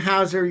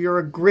Kornhauser, you're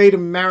a great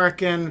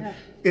American.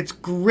 It's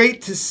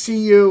great to see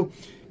you.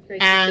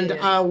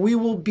 And we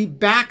will be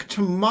back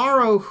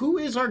tomorrow. Who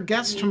is our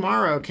guest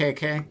tomorrow,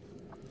 KK?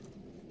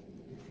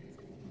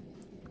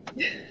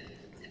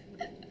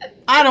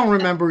 I don't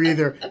remember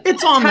either.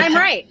 It's on Tom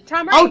Wright.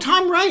 Oh,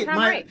 Tom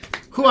Wright.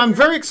 Who I'm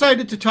very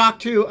excited to talk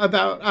to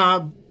about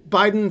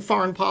Biden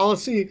foreign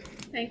policy,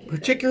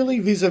 particularly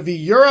vis-a-vis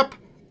Europe.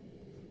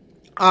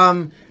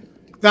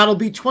 That'll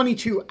be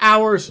 23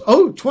 hours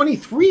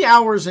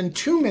and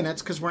 2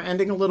 minutes because we're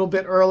ending a little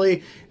bit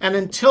early. And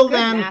until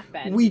then,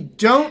 we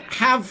don't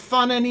have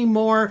fun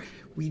anymore.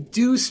 We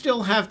do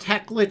still have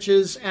tech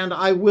glitches, and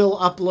I will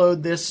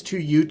upload this to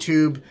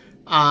YouTube.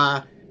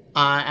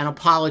 And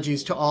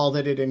apologies to all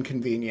that it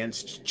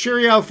inconvenienced.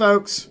 Cheerio,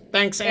 folks.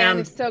 Thanks, Anne.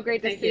 It's so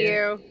great to see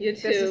you. You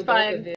too. This is fun.